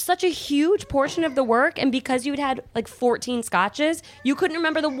such a huge portion of the work, and because you had 14 scotches, you couldn't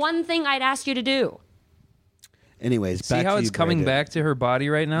remember the one thing I'd asked you to do. Anyways, See back how to it's you, coming Brandon. back to her body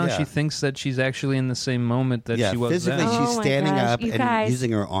right now? Yeah. She thinks that she's actually in the same moment that Yeah, she was physically then. Oh she's my standing gosh, up you and guys.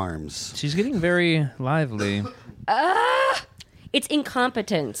 using her arms. She's getting very lively. It's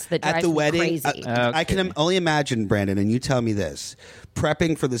incompetence that drives At the me wedding, crazy. I can only imagine, Brandon, and you tell me this.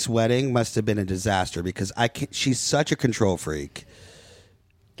 Prepping for this wedding must have been a disaster because she's such a control freak.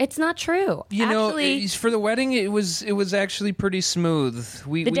 It's not true. You Actually, know, for the wedding, it was actually pretty smooth.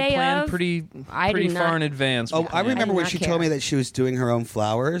 We day planned of, pretty I pretty did far not- in advance. Oh, I remember did when not she care. told me that she was doing her own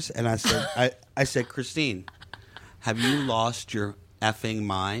flowers, and I said, I said, Christine, have you lost your effing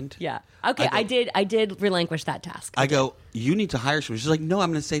mind? yeah. Okay, I did relinquish that task. I go, you need to hire someone. She's like, no, I'm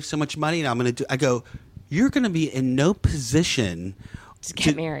going to save so much money, and I'm going to do. I go, you're going to be in no position to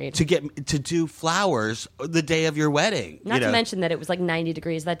get married. to do flowers the day of your wedding. Not to mention that it was like 90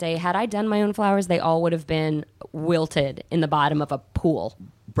 degrees that day. Had I done my own flowers, they all would have been wilted in the bottom of a pool.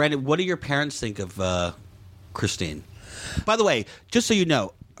 Brandon, what do your parents think of Christine? By the way, just so you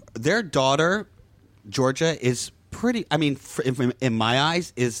know, their daughter Georgia is pretty. I mean, in my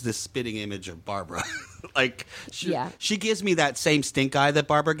eyes, is the spitting image of Barbara. Like, she gives me that same stink eye that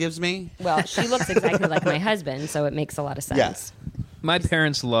Barbara gives me. Well, she looks exactly like my husband, so it makes a lot of sense. Yes. My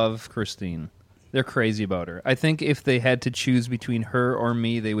parents love Christine. They're crazy about her. I think if they had to choose between her or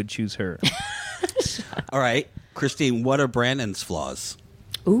me, they would choose her. All right, Christine, what are Brandon's flaws?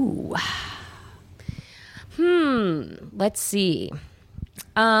 Ooh. Let's see.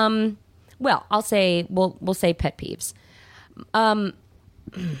 Well, I'll say we'll say pet peeves.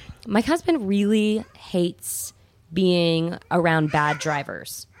 My husband really hates being around bad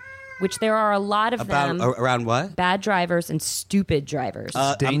drivers, which there are a lot of them. Around what? Bad drivers and stupid drivers.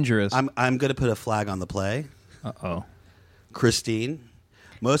 It's dangerous. I'm going to put a flag on the play. Uh-oh. Christine,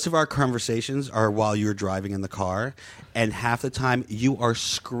 most of our conversations are while you're driving in the car, and half the time you are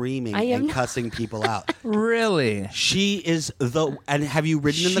screaming and cussing people out. Really? She is and have you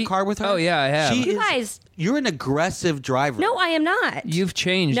ridden in the car with her? Oh, yeah, I have. Guys. You're an aggressive driver. No, I am not. You've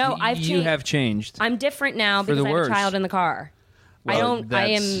changed. No, I've changed. You have changed. I'm different now because the I have worse. a child in the car. Well,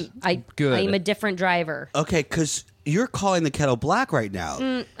 I good. am a different driver. Okay, because you're calling the kettle black right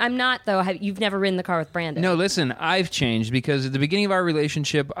now. I'm not, though. You've never ridden the car with Brandon. No, listen, I've changed because at the beginning of our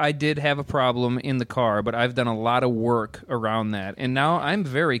relationship, I did have a problem in the car, but I've done a lot of work around that. And now I'm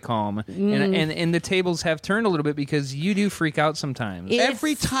very calm. And the tables have turned a little bit because you do freak out sometimes.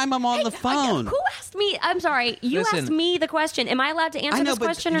 Every time I'm on the phone. Who asked me? I'm sorry. You Listen, asked me the question. Am I allowed to answer this but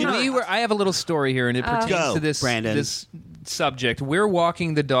question or you know, not? I have a little story here, and it pertains Go, to this Brandon. this subject. We're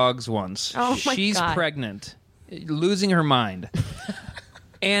walking the dogs once. Oh, my She's God. pregnant, losing her mind.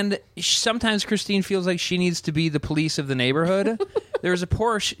 And sometimes Christine feels like she needs to be the police of the neighborhood. There's a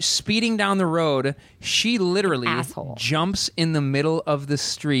Porsche speeding down the road. She literally Asshole. jumps in the middle of the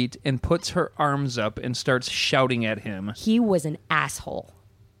street and puts her arms up and starts shouting at him. He was an asshole.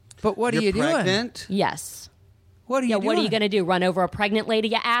 But what You're are you doing? pregnant? Yes. What are you doing? What are you going to do? Run over a pregnant lady,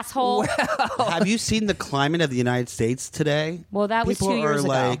 you asshole? Have you seen the climate of the United States today? Well, that was People 2 years are ago.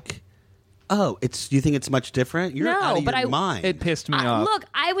 like, oh, you think it's much different? You're No, out of but your mind. It pissed me off. Look,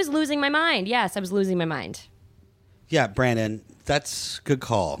 I was losing my mind. Yes, I was losing my mind. Yeah, Brandon, that's a good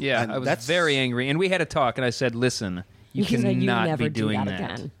call. Yeah, And I was that's very angry. And we had a talk, and I said, listen, you He said, cannot never be doing do that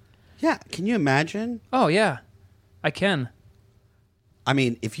again. Yeah, can you imagine? Oh, yeah, I can. I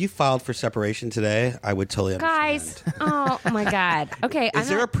mean, if you filed for separation today, I would totally Guys, understand. oh my God. Okay, Is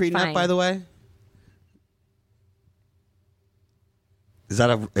there a prenup, by the way? Is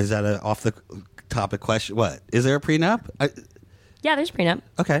that a off the topic question? What is there a prenup? Yeah, there's a prenup.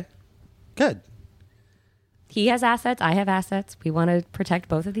 Okay, good. He has assets. I have assets. We want to protect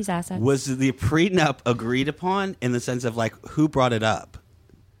both of these assets. Was the prenup agreed upon in the sense of like who brought it up?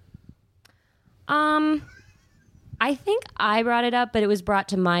 I think I brought it up, but it was brought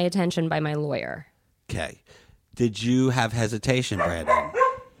to my attention by my lawyer. Okay, did you have hesitation, Brandon?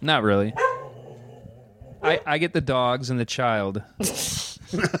 Not really. I get the dogs and the child.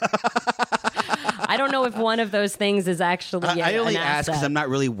 I don't know if one of those things is actually I only an ask because asset. I'm not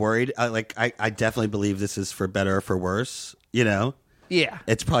really worried. I definitely believe this is for better or for worse. You know, Yeah.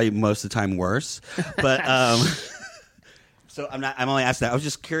 it's probably most of the time worse. But so I'm only asking that. I was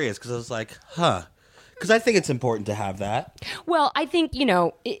just curious because I was like, because I think it's important to have that. Well, I think,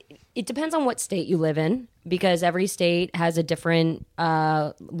 it depends on what state you live in because every state has a different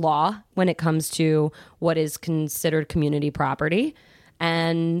law when it comes to what is considered community property.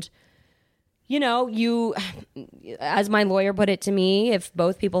 And, you, as my lawyer put it to me, if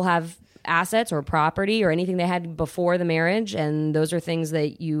both people have assets or property or anything they had before the marriage, and those are things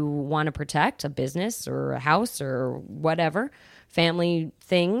that you want to protect, a business or a house or whatever, family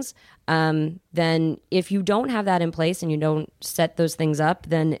things, then if you don't have that in place and you don't set those things up,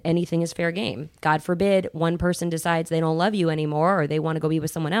 then anything is fair game. God forbid one person decides they don't love you anymore or they want to go be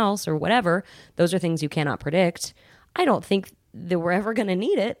with someone else or whatever. Those are things you cannot predict. I don't think that we're ever going to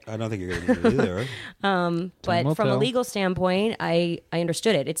need it. I don't think you're going to need it either. But from a tell. legal standpoint, I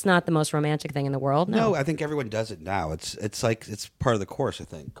understood it. It's not the most romantic thing in the world. No, I think everyone does it now. It's like it's part of the course. I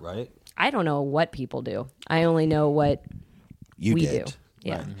think, right? I don't know what people do. I only know what You we did. do.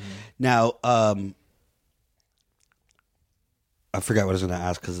 Yeah. Right. Now, I forgot what I was going to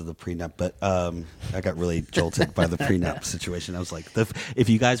ask because of the prenup, but I got really jolted by the prenup situation. I was like, if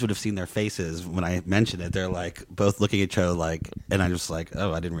you guys would have seen their faces when I mentioned it, they're like both looking at each other like, and I'm just like,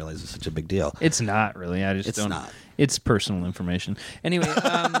 oh, I didn't realize it was such a big deal. It's not really. I just It's don't. not. It's personal information. Anyway,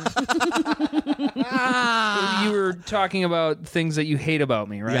 you were talking about things that you hate about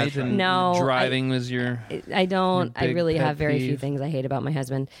me, right? Yeah, that's right. And No, driving was your. I don't. Your I big really pet have very few peeve. things I hate about my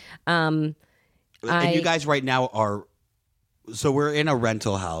husband. And you guys right now are, so we're in a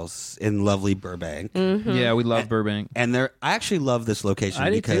rental house in lovely Burbank. Yeah, we love Burbank. And I actually love this location I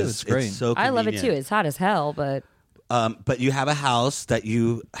do too. because It's great. so I love it too. convenient. It's hot as hell, but But you have a house that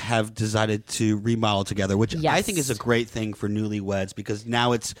you have decided to remodel together, which I Yes. think is a great thing for newlyweds because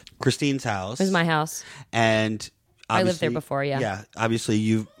now it's Christine's house. it was my house. And I lived there obviously- before, yeah. Yeah, obviously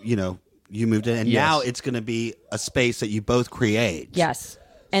you moved in, and Yes. now it's going to be a space that you both create. Yes.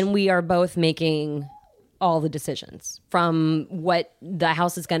 And we are both making all the decisions from what the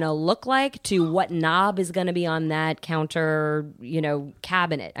house is going to look like to what knob is going to be on that counter,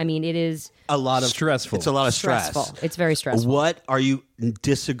 cabinet. I mean, it is A lot of Stressful. It's a lot of stress. stressful. It's very stressful. What are you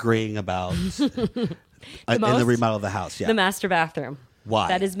disagreeing about in the most? remodel of the house? Yeah, The master bathroom. Why?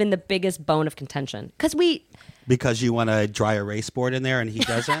 That has been the biggest bone of contention. Because because you want a dry erase board in there and he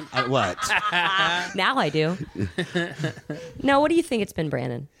doesn't. What? now I do. No, what do you think it's been,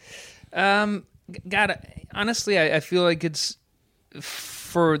 Brandon? God, honestly, I feel like it's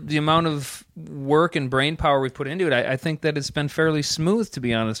for the amount of work and brain power we've put into it. I think that it's been fairly smooth, to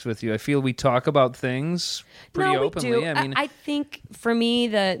be honest with you. I feel we talk about things pretty no, openly. We do. I mean, I think for me,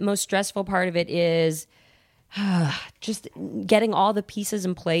 the most stressful part of it is just getting all the pieces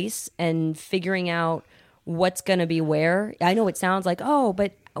in place and figuring out what's going to be where. I know it sounds like, oh,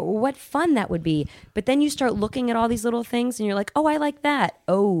 but what fun that would be. But then you start looking at all these little things and you're like, oh, I like that.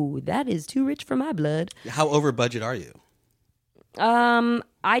 Oh, that is too rich for my blood. How over budget are you?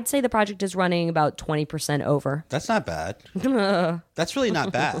 I'd say the project is running about 20% over. That's not bad. That's really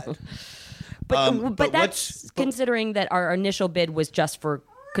not bad. But that's considering that our initial bid was just for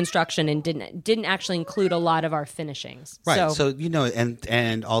construction and didn't actually include a lot of our finishings. Right. So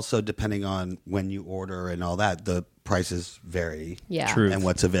and also depending on when you order and all that, the prices vary. yeah. True. And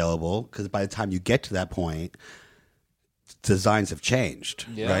what's available, because by the time you get to that point, designs have changed,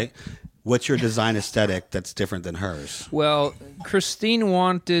 Yeah. right? What's your design aesthetic that's different than hers? well, Christine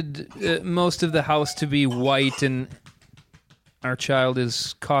wanted most of the house to be white, and our child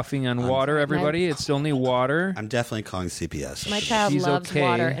is coughing on water, everybody. It's only water. I'm definitely calling CPS. My child She's loves okay.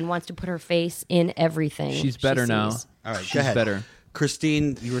 water and wants to put her face in everything. She's she better now. sees. All right, She's go ahead. better.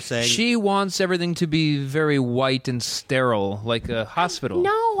 Christine, you were saying She wants everything to be very white and sterile, like a hospital.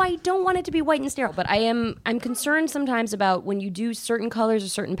 No, I don't want it to be white and sterile, but I'm concerned sometimes about when you do certain colors or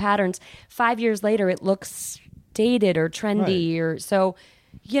certain patterns, 5 years later it looks dated or trendy or so.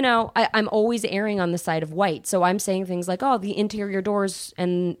 I'm always erring on the side of white. So I'm saying things like, oh, the interior doors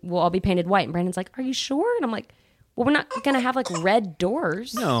and will all be painted white. And Brandon's like, are you sure? And I'm like, well, we're not going to have like red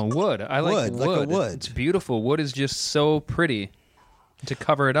doors. No, wood. I like Wood, like a wood. It's beautiful. Wood is just so pretty to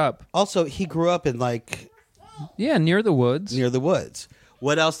cover it up. also he grew up in Yeah, near the woods. near the woods.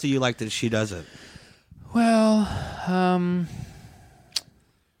 What else do you like that she doesn't? Well,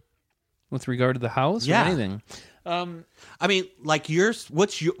 with regard to the house Yeah. or anything. I mean, like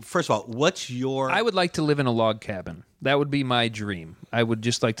first of all, what's your I would like to live in a log cabin. That would be my dream. I would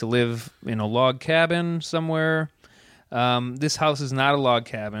just like to live in a log cabin somewhere. This house is not a log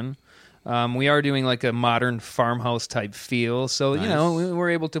cabin. We are doing like a modern farmhouse type feel. So,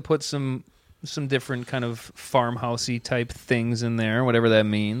 we're able to put some different kind of farmhousey type things in there, whatever that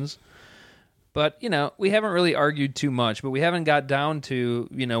means. But, we haven't really argued too much, but we haven't got down to,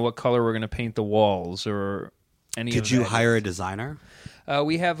 what color we're going to paint the walls or any of that. Did you hire a designer?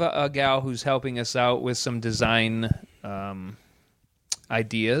 We have a gal who's helping us out with some design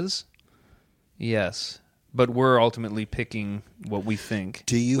ideas. Yes. But we're ultimately picking what we think,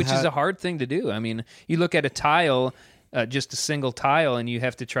 which is a hard thing to do. I mean, you look at a tile, just a single tile, and you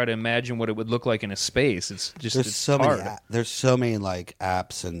have to try to imagine what it would look like in a space. It's just it's hard. There's so many like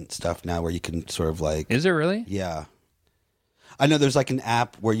apps and stuff now where you can sort of like Is there really? yeah. I know there's like an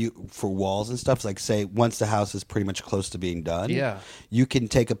app where for walls and stuff, like say once the house is pretty much close to being done, Yeah. you can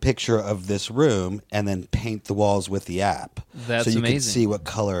take a picture of this room and then paint the walls with the app. That's so you can amazing. see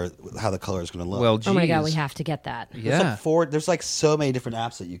how the color is going to look. Well, geez. Oh my God, we have to get that. Yeah. There's like so many different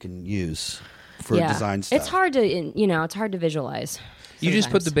apps that you can use for design stuff. It's hard to visualize. You just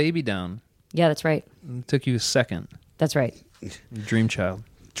put sometimes. the baby down. Yeah, that's right. It took you a second. That's right. Dream child.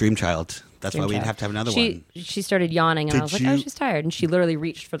 Dream child. That's why we'd have to have another one. She started yawning, and I Did was like, you- oh, she's tired. And she literally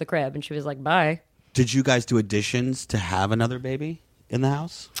reached for the crib, and she was like, bye. Did you guys do additions to have another baby in the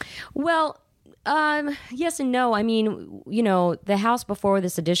house? Well, yes and no. I mean, the house before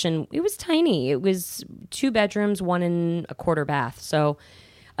this addition, it was tiny. It was 2 bedrooms, 1.25 bath. So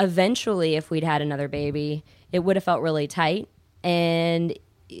eventually, if we'd had another baby, it would have felt really tight. And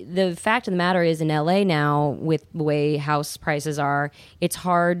the fact of the matter is, in LA now, with the way house prices are, it's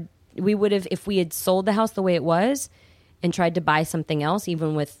hard. We would have, if we had sold the house the way it was and tried to buy something else,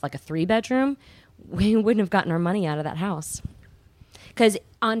 even with like a 3-bedroom, we wouldn't have gotten our money out of that house. Because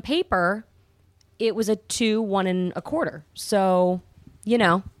on paper, it was a 2, 1.25. So,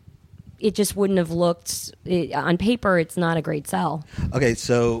 it just wouldn't have looked. On paper, it's not a great sell. Okay,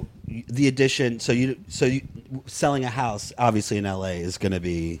 so the addition. So you selling a house, obviously in LA, is going to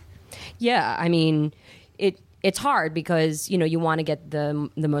be. Yeah, I mean, it's hard because you want to get the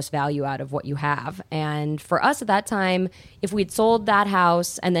most value out of what you have. And for us at that time, if we'd sold that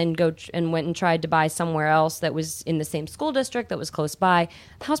house and then went and tried to buy somewhere else that was in the same school district that was close by,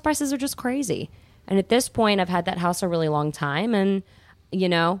 the house prices are just crazy. And at this point, I've had that house a really long time, and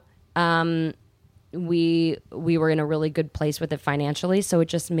we were in a really good place with it financially, so it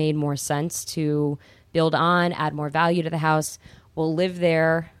just made more sense to build on, add more value to the house. We'll live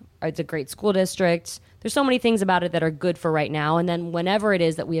there. It's a great school district. There's so many things about it that are good for right now, and then whenever it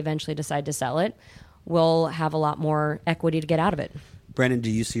is that we eventually decide to sell it, we'll have a lot more equity to get out of it. Brandon, do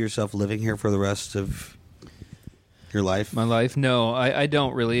you see yourself living here for the rest of your life? My life? No, I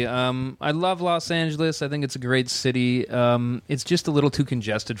don't really. I love Los Angeles. I think it's a great city. It's just a little too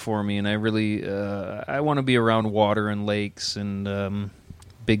congested for me, and I really I want to be around water and lakes and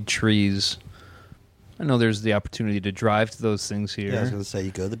big trees. I know there's the opportunity to drive to those things here. Yeah, I was going to say, you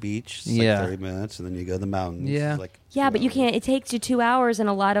go to the beach, it's Yeah. like 30 minutes, and then you go to the mountains. Yeah. It's like Yeah, 2 but you hours. can't. It takes you 2 hours and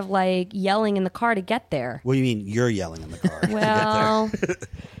a lot of yelling in the car to get there. What do you mean you're yelling in the car? Well,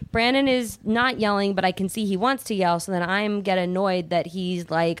 Brandon is not yelling, but I can see he wants to yell. So then I'm get annoyed that see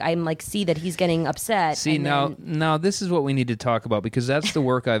that he's getting upset. See, and now, then- now this is what we need to talk about, because that's the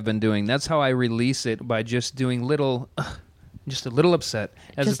work I've been doing. That's how I release it, by just doing just a little upset,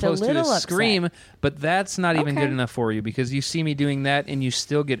 as Just a opposed to little a upset. scream. But that's not even Okay. good enough for you, because you see me doing that and you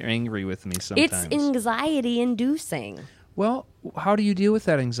still get angry with me sometimes. it's anxiety inducing. Well, how do you deal with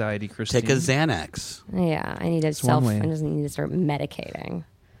that anxiety, Christine? Take a Xanax. Yeah, I need to one way. I just need to start medicating.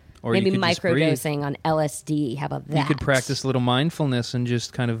 Or you Maybe could just breathe. microdosing on LSD. How about that? You could practice a little mindfulness and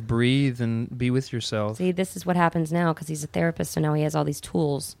just kind of breathe and be with yourself. See, this is what happens now because he's a therapist, so now he has all these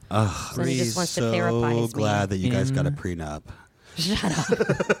tools. Ugh, So he just wants to so therapize me. glad that you guys got a prenup. Shut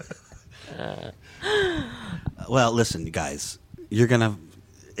up. Well, listen, you guys, you're gonna.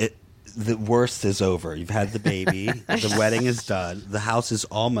 The worst is over. You've had the baby. The wedding is done. The house is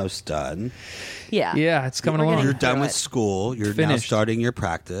almost done. Yeah. Yeah, it's coming We're along. getting You're done through with it. school. You're now Finished. starting your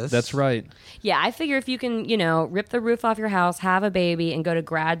practice. That's right. Yeah, I figure if you can, rip the roof off your house, have a baby, and go to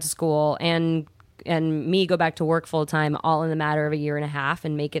grad school, and me go back to work full time, all in the matter of a year and a half,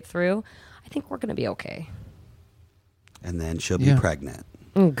 and make it through, I think we're going to be okay. And then she'll be Yeah. pregnant.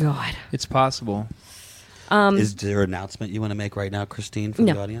 Oh God. It's possible. Is there an announcement you want to make right now, Christine, for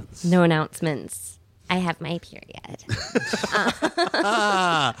the audience? No announcements. I have my period.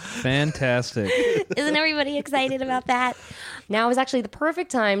 Fantastic. Isn't everybody excited about that? Now is actually the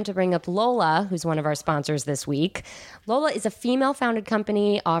perfect time to bring up Lola, who's one of our sponsors this week. Lola is a female-founded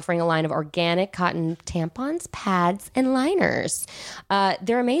company offering a line of organic cotton tampons, pads, and liners.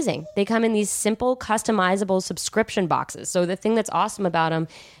 They're amazing. They come in these simple, customizable subscription boxes. So the thing that's awesome about them,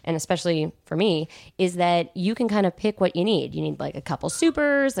 and especially for me, is that you can kind of pick what you need. You need like a couple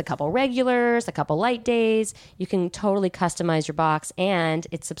supers, a couple regulars, a couple light days. You can totally customize your box, and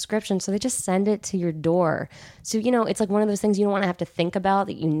it's subscription, so they just send it to your door. So, it's like one of those things you don't want to have to think about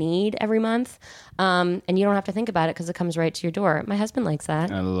that you need every month, and you don't have to think about it because it comes right to your door. My husband likes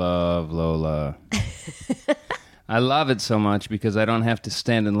that. I love Lola. I love it so much because I don't have to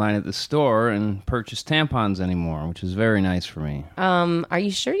stand in line at the store and purchase tampons anymore, which is very nice for me. Are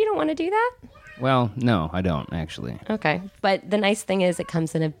you sure you don't want to do that? Well, no, I don't, actually. Okay. But the nice thing is it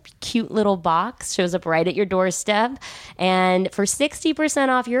comes in a cute little box, shows up right at your doorstep. And for 60%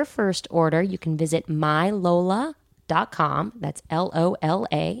 off your first order, you can visit mylola.com. That's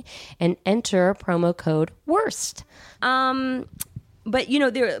LOLA, and enter promo code WORST. But,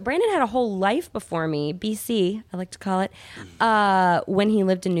 Brandon had a whole life before me, BC, I like to call it, when he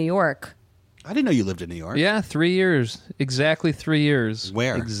lived in New York. I didn't know you lived in New York. Yeah, 3 years. Exactly 3 years.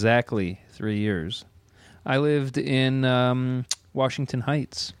 Where? Exactly 3 years. I lived in Washington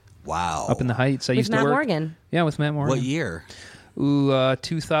Heights. Wow. Up in the Heights. I With used Matt to work. Morgan. Yeah, with Matt Morgan. What year?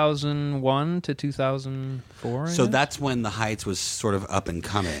 2001 to 2004. I So guess? that's when the Heights was sort of up and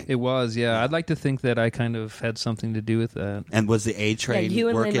coming. It was, yeah. I'd like to think that I kind of had something to do with that. And was the A train Yeah, you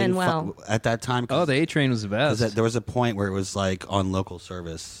and working Lin-Manuel. at that time? Oh, the A Train was the best. There was a point where it was like on local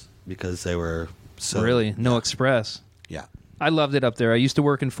service because they were so Really? No Express. Yeah. I loved it up there. I used to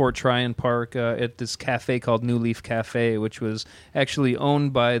work in Fort Tryon Park at this cafe called New Leaf Cafe, which was actually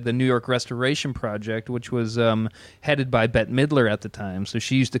owned by the New York Restoration Project, which was headed by Bette Midler at the time. So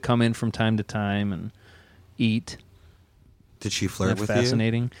she used to come in from time to time and eat. Did she flirt with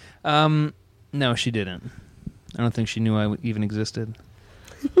Fascinating. No, she didn't. I don't think she knew I even existed.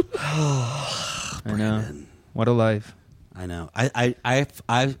 I know. What a life. I know. I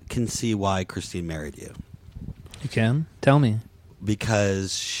can see why Christine married you. You can? Tell me.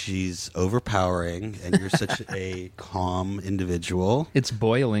 Because she's overpowering and you're such a calm individual. It's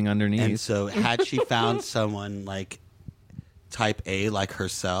boiling underneath. And so had she found someone like type A like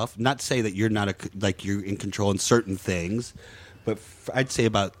herself, not to say that you're not you're in control in certain things, but I'd say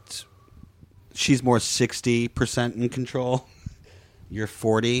about she's more 60% in control. You're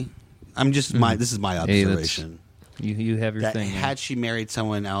 40. I'm just this is my observation. You have your thing. Had she married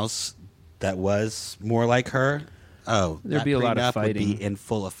someone else that was more like her, there'd be a lot of fighting. Would be in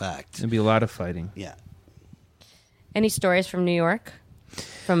full effect. There'd be a lot of fighting. Yeah. Any stories from New York,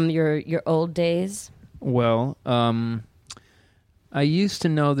 from your old days? Well, I used to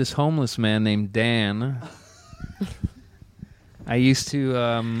know this homeless man named Dan. I used to,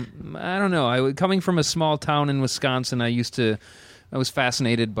 I don't know. Coming from a small town in Wisconsin, I was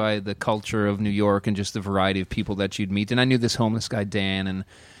fascinated by the culture of New York and just the variety of people that you'd meet. And I knew this homeless guy, Dan,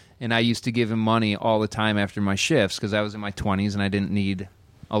 and I used to give him money all the time after my shifts because I was in my 20s and I didn't need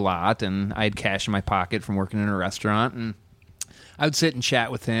a lot. And I had cash in my pocket from working in a restaurant. And I would sit and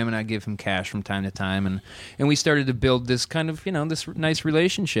chat with him and I'd give him cash from time to time. And we started to build this kind of, this nice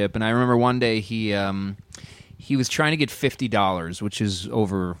relationship. And I remember one day he was trying to get $50, which is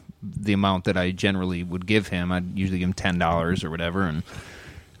over the amount that I generally would give him. I'd usually give him $10 or whatever.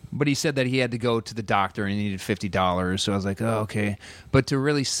 But he said that he had to go to the doctor and he needed $50. So I was like, oh, okay. But to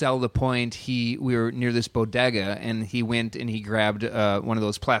really sell the point, we were near this bodega and he went and he grabbed one of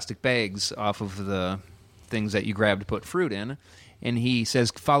those plastic bags off of the things that you grab to put fruit in. And he says,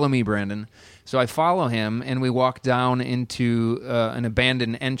 follow me, Brandon. So I follow him and we walk down into an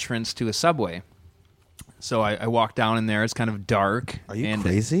abandoned entrance to a Subway. So I walk down in there. It's kind of dark. Are you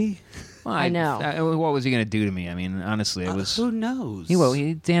crazy? Well, I know. What was he going to do to me? I mean, honestly, it was. Who knows? He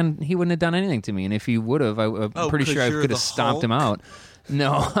wouldn't have done anything to me, and if he would have, I'm pretty sure I could have stomped him out.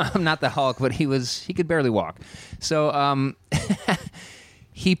 No, I'm not the Hulk, but he could barely walk. So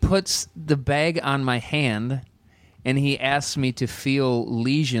he puts the bag on my hand, and he asks me to feel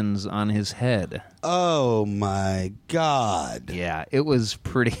lesions on his head. Oh my God! Yeah, it was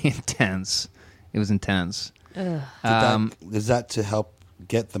pretty intense. It was intense. Is that to help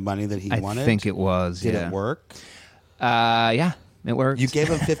get the money that he wanted? I think it was. Did it work? Yeah, it worked. You gave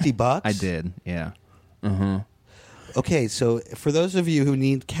him $50? I did. Yeah. Okay, so for those of you who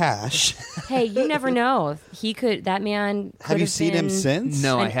need cash, Hey, you never know. That man. have you seen him since?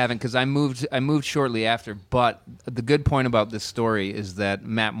 No, I haven't because I moved shortly after. But the good point about this story is that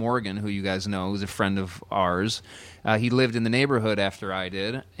Matt Morgan, who you guys know, who's a friend of ours, he lived in the neighborhood after I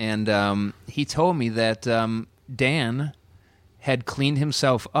did, and he told me that Dan had cleaned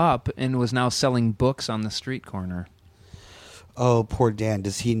himself up and was now selling books on the street corner. Oh, poor Dan.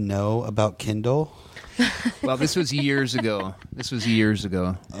 Does he know about Kindle? Well, this was years ago.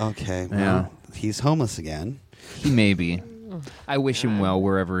 Okay, well, Yeah. he's homeless again. He may be. I wish him well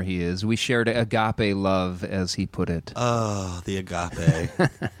wherever he is. We shared agape love, as he put it. Oh, the agape.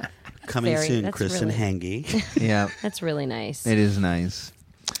 Coming soon, that's Chris really- and Hangy. Yeah, That's really nice. it is nice.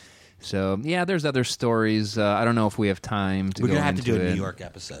 So, yeah, there's other stories. I don't know if we have time to We're go going to have to into do a it. New York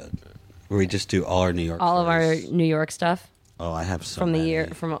episode where we just do all our New York All of our stories. New York stuff Oh, I have so from many. the year.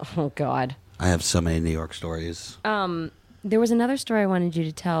 Oh God. I have so many New York stories. There was another story I wanted you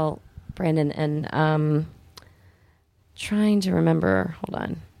to tell, Brandon, and trying to remember. Hold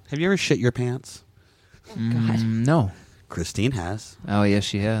on. Have you ever shit your pants? God. No. Christine has. Oh, yes,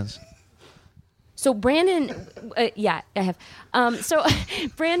 she has. So Brandon, yeah, I have. So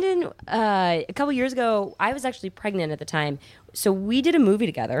Brandon, a couple years ago, I was actually pregnant at the time. So we did a movie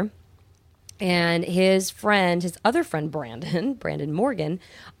together, and his other friend, Brandon Morgan,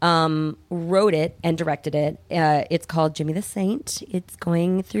 wrote it and directed it. It's called Jimmy the Saint. It's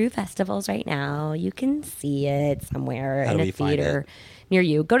going through festivals right now. You can see it somewhere How in do a we find theater it? near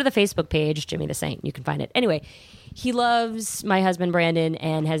you. Go to the Facebook page, Jimmy the Saint. You can find it. Anyway, he loves my husband Brandon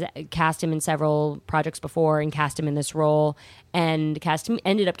and has cast him in several projects before and cast him in this role and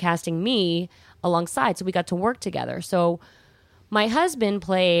ended up casting me alongside. So we got to work together. So my husband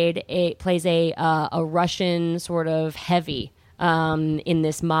plays a Russian sort of heavy in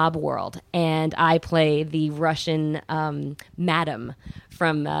this mob world, and I play the Russian madam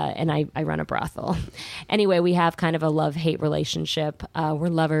from, and I run a brothel. Anyway, we have kind of a love-hate relationship. We're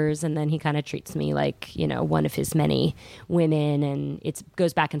lovers, and then he kind of treats me like, one of his many women, and it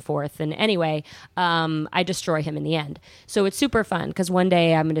goes back and forth. And anyway, I destroy him in the end. So it's super fun, because one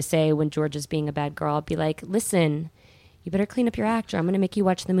day I'm going to say, when George is being a bad girl, I'll be like, listen, you better clean up your act, or I'm going to make you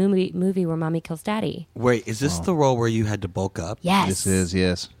watch the movie where Mommy kills Daddy. Wait, is this the role where you had to bulk up? Yes. This is,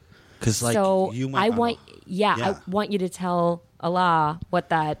 yes. Because So you I might. want you to tell Allah what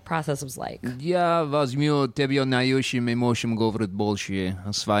that process was like. Я возьму тебя нающим и можем говорить больше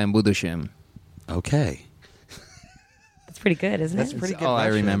о своем будущем. Okay. That's pretty good, isn't That's it? pretty That's good. all I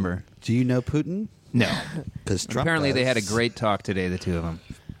Russian. remember. Do you know Putin? No. Because Trump Apparently they does. had a great talk today, the two of them.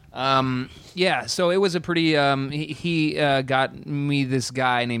 Yeah, so it was a pretty. He got me this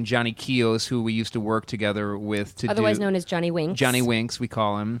guy named Johnny Kios, who we used to work together with. Otherwise known as Johnny Winks. Johnny Winks, we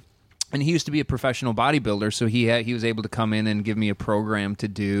call him. And he used to be a professional bodybuilder, so he was able to come in and give me a program to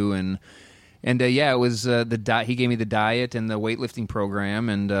do, and it was he gave me the diet and the weightlifting program,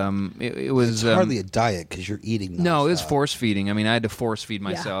 and it was It's hardly a diet because you're eating. no, it was nonstop. force feeding. I mean, I had to force feed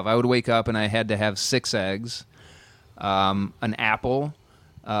myself. I would wake up and I had to have 6 eggs, an apple,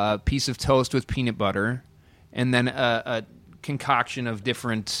 a piece of toast with peanut butter, and then a concoction of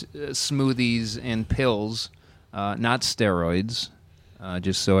different smoothies and pills, not steroids.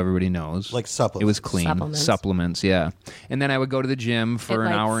 Just so everybody knows. Like supplements. It was clean. Supplements, yeah. And then I would go to the gym for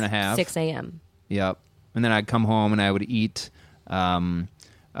an hour and a half. 6 a.m. Yep. And then I'd come home and I would eat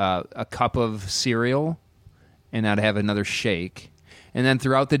a cup of cereal, and I'd have another shake. And then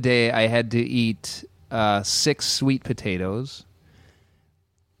throughout the day, I had to eat 6 sweet potatoes,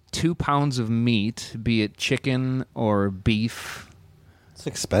 2 pounds of meat, be it chicken or beef. It's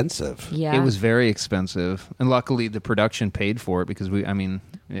expensive. Yeah. It was very expensive, and luckily the production paid for it because We'd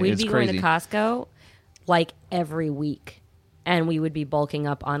it's be crazy. going to Costco like every week, and we would be bulking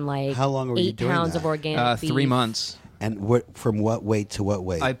up on like How long were you 8 doing pounds that? of organic beef. 3 months. And from what weight to what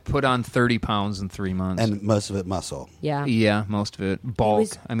weight? I put on 30 pounns in 3 months. And most of it muscle. Yeah. yeah, most of it. It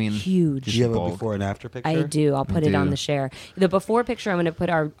Bulk. was huge. Do you have a bulk. before and after picture? I do. I'll put it do. on the share. The before picture, I'm going to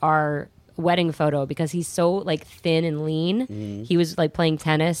put our wedding photo because he's so like thin and lean. He was like playing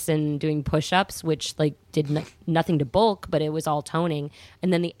tennis and doing push-ups, which like did nothing to bulk, but it was all toning.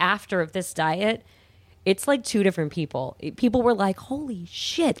 And then the after of this diet, it's like 2 different people. People were like, "Holy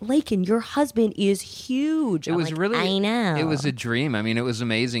shit, Lakin, your husband is huge." It I'm was like, really, I know. It was a dream. I mean, it was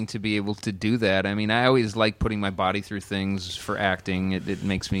amazing to be able to do that. I mean, I always like putting my body through things for acting. It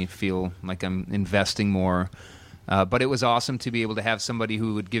makes me feel like I'm investing more. But it was awesome to be able to have somebody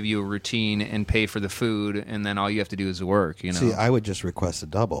who would give you a routine and pay for the food, and then all you have to do is the work. You know. See, I would just request a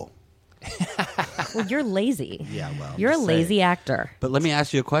double. Well, you're lazy. Yeah, well, You're a just lazy saying. actor. But let me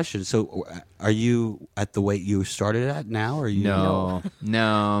ask you a question. So, are you at the weight you started at now? Or are you? No.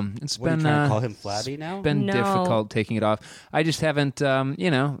 It's What, are been you trying to call him flabby now? been No. difficult taking it off. I just haven't,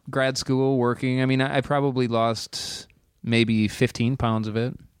 grad school, working. I mean, I probably lost maybe 15 pounds of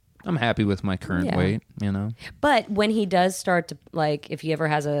it. I'm happy with my current Yeah. weight, But when he does start to, like, if he ever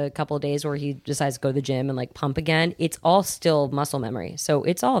has a couple of days where he decides to go to the gym and, like, pump again, it's all still muscle memory. So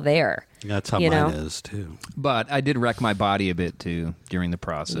it's all there. That's how you mine know? is too. But I did wreck my body a bit, too, during the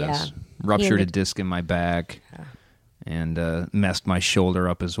process. Yeah. Ruptured He a disc in my back and messed my shoulder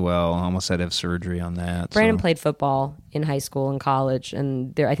up as well. Almost had to have surgery on that. Brandon so. played football in high school and college,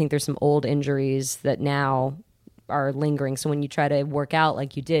 and I think there's some old injuries that now are lingering. So when you try to work out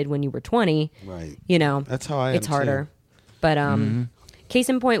like you did when you were 20, Right. That's how I am, it's harder. too. But case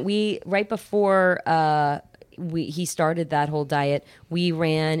in point, we right before he started that whole diet, we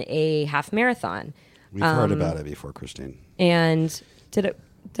ran a half marathon. We've heard about it before, Christine. And did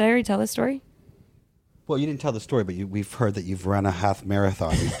I already tell this story? Well, you didn't tell the story, but we've heard that you've run a half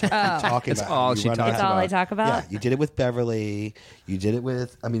marathon. You're talking That's about all you she run a talks half That's all I marathon. talk about? Yeah, you did it with Beverly. You did it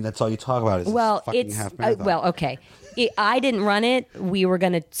with. I mean, that's all you talk about is this Well, fucking it's half marathon. okay. I didn't run it. We were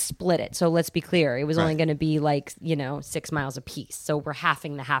going to split it. So let's be clear. It was only Right. going to be like 6 miles a piece. So we're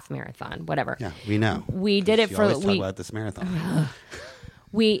halving the half marathon. Whatever. Yeah, we know. We did it You for always talk about this marathon.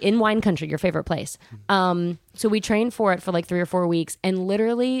 we in wine country, your favorite place. So we trained for it for like 3 or 4 weeks, and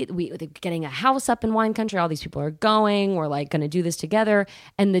literally they're getting a house up in wine country. All these people are going. We're like going to do this together.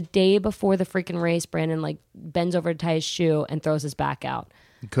 And the day before the freaking race, Brandon like bends over to tie his shoe and throws his back out.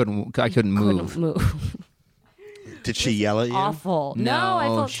 I couldn't move. Couldn't move. Did she yell at you? Awful. No, I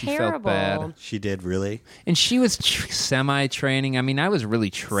No, felt she felt terrible. bad. She did, really? And she was semi-training. I mean, I was really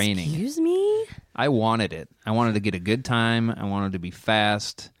training. Excuse me? I wanted it. I wanted to get a good time. I wanted to be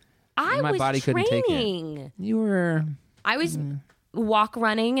fast. I My was body couldn't take it. training. You were I was walk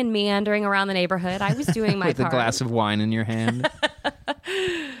running and meandering around the neighborhood. I was doing my with part. a glass of wine in your hand.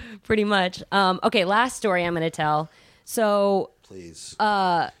 Pretty much. Okay, last story I'm going to tell. So, Please.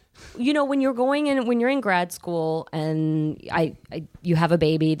 when you're in grad school and you have a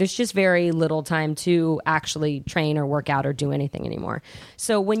baby, there's just very little time to actually train or work out or do anything anymore.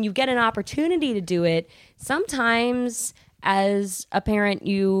 So when you get an opportunity to do it, sometimes as a parent,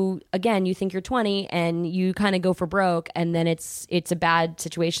 you think you're 20 and you kind of go for broke, and then it's a bad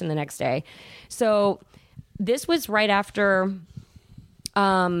situation the next day. So this was right after.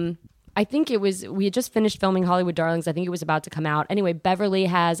 I think we had just finished filming Hollywood Darlings. I think it was about to come out. Anyway, Beverly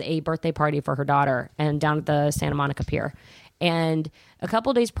has a birthday party for her daughter and down at the Santa Monica Pier. And a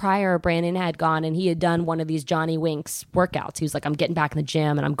couple days prior, Brandon had gone and he had done one of these Johnny Winks workouts. He was like, I'm getting back in the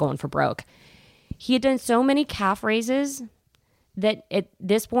gym and I'm going for broke. He had done so many calf raises that at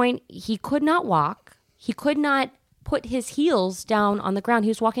this point, he could not walk. He could not put his heels down on the ground. He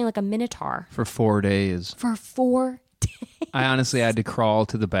was walking like a minotaur. For 4 days. For 4 days. I honestly had to crawl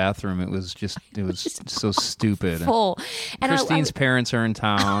to the bathroom. It was so stupid. Full. And Christine's parents are in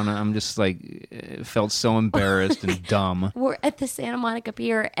town. I'm just like, felt so embarrassed and dumb. We're at the Santa Monica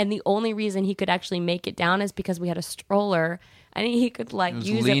Pier, and the only reason he could actually make it down is because we had a stroller. I mean, he could use it like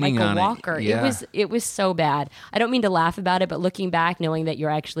leaning a on it. walker. Yeah. It was so bad. I don't mean to laugh about it, but looking back, knowing that you're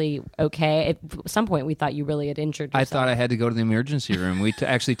actually okay, at some point we thought you really had injured yourself. I thought I had to go to the emergency room. We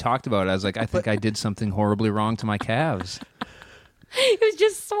actually talked about it. I was like, I think I did something horribly wrong to my calves. He was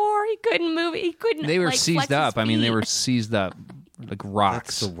just sore. He couldn't move. He couldn't. They were flex seized his up. I mean, they feet. were seized up like That's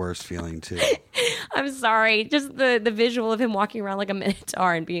rocks. the worst feeling, too. I'm sorry. Just the visual of him walking around like a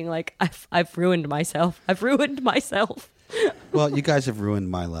minotaur and being like, I've ruined myself. I've ruined myself. Well, you guys have ruined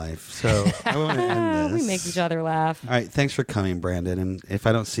my life, so I want to end this. We make each other laugh. All right, thanks for coming, Brandon. And if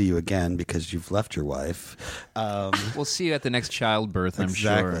I don't see you again because you've left your wife, We'll see you at the next childbirth, I'm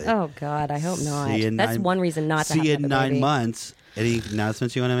Exactly. sure. Oh God, I hope not. see you in That's 9 one reason not to see have you in another 9 baby. months. Any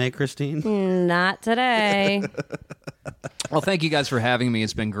announcements you want to make, Christine? Not today. Well, thank you guys for having me.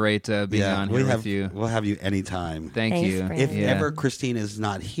 It's been great being on here with you. We'll have you anytime. Thank Thanks, you. Brandon. If Yeah. ever Christine is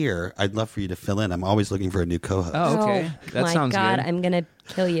not here, I'd love for you to fill in. I'm always looking for a new co-host. Oh, okay. That my sounds God, good. I'm gonna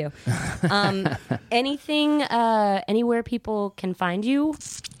kill you. Anything, anywhere people can find you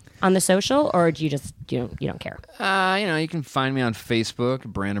on the social, or do you just you don't care? You can find me on Facebook,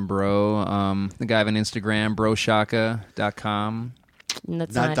 Brandon Breaux. The guy have an Instagram, broshaka.com.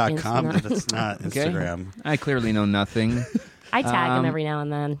 That's Not .com. Insta- That's not Okay. Instagram. I clearly know nothing. I tag him every now and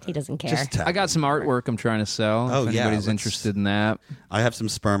then. He doesn't care. Just tag I got me. some artwork I'm trying to sell. Oh, if yeah, anybody's let's- interested in that. I have some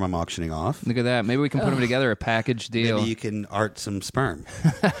sperm I'm auctioning off. Look at that. Maybe we can put them together, a package deal. Maybe you can art some sperm.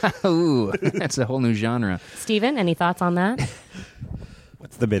 Ooh, that's a whole new genre. Steven, any thoughts on that?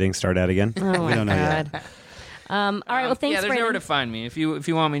 What's the bidding start at again? Oh my don't know yet. God. All right. Well, thanks, Yeah, there's Brandon. nowhere to find me. If you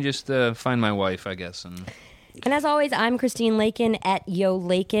want me, just find my wife, I guess. And as always, I'm Christine Lakin at Yo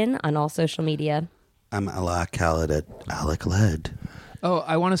Lakin on all social media. I'm Alec Khaled at Alec Led. Oh,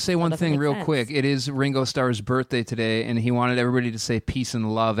 I want to say one doesn't thing make real sense. quick. It is Ringo Starr's birthday today, and he wanted everybody to say peace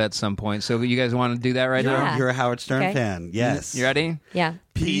and love at some point. So you guys want to do that right Yeah. now? You're a Howard Stern Okay. fan. Yes. You ready? Yeah.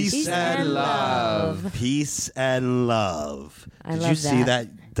 Peace and love. Peace and love. I Did love you see that.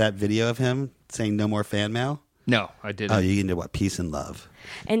 that video of him saying no more fan mail? No, I didn't. Oh, you can do what? Peace and love.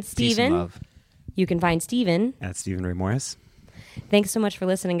 And Peace and Steven, love. you can find Steven. At Stephen Ray Morris. Thanks so much for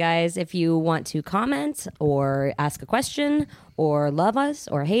listening, guys. If you want to comment or ask a question or love us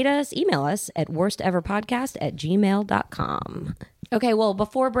or hate us, email us at worsteverpodcast@gmail.com. Okay, well,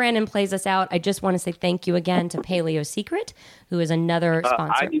 before Brandon plays us out, I just want to say thank you again to Paleo Secret, who is another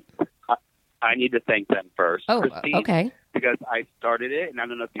sponsor. I need to thank them first. Oh, Christine, okay. Because I started it, and I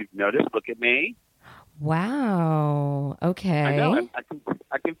don't know if you've noticed. Look at me. Wow. Okay. I know.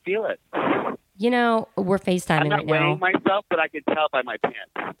 I can feel it. You know, we're I'm FaceTiming not right now. weighing myself, but I can tell by my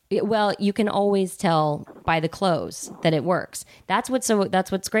pants. Well, you can always tell by the clothes that it works. That's what's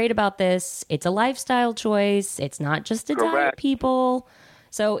great about this. It's a lifestyle choice. It's not just a diet, Correct. people.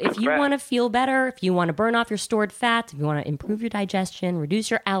 So if you Correct. want to feel better, if you want to burn off your stored fat, if you want to improve your digestion, reduce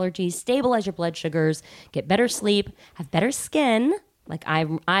your allergies, stabilize your blood sugars, get better sleep, have better skin. Like I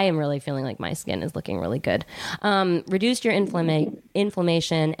am really feeling like my skin is looking really good. Reduce your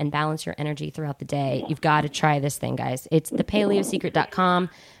inflammation and balance your energy throughout the day. You've got to try this thing, guys. It's thepaleosecret.com.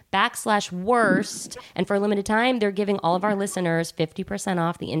 /worst. And for a limited time, they're giving all of our listeners 50%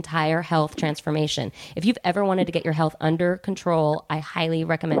 off the entire health transformation. If you've ever wanted to get your health under control, I highly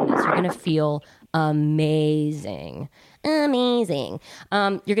recommend this. You're going to feel amazing. Amazing.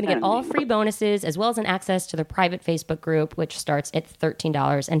 You're going to get all free bonuses as well as an access to their private Facebook group, which starts at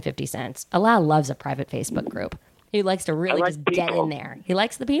 $13.50. Allah loves a private Facebook group. He likes to really just get in there. He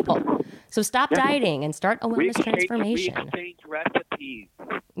likes the people. So stop dieting and start a wellness transformation. We exchange recipes.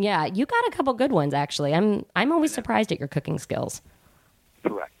 Yeah, you got a couple good ones, actually. I'm always surprised at your cooking skills.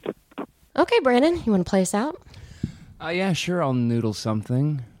 Correct. Okay, Brandon, you want to play us out? Yeah, sure. I'll noodle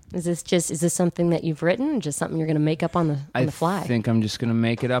something. Is this something that you've written? Just something you're going to make up on the fly? I think I'm just going to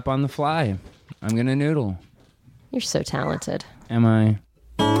make it up on the fly. I'm going to noodle. You're so talented. Am I?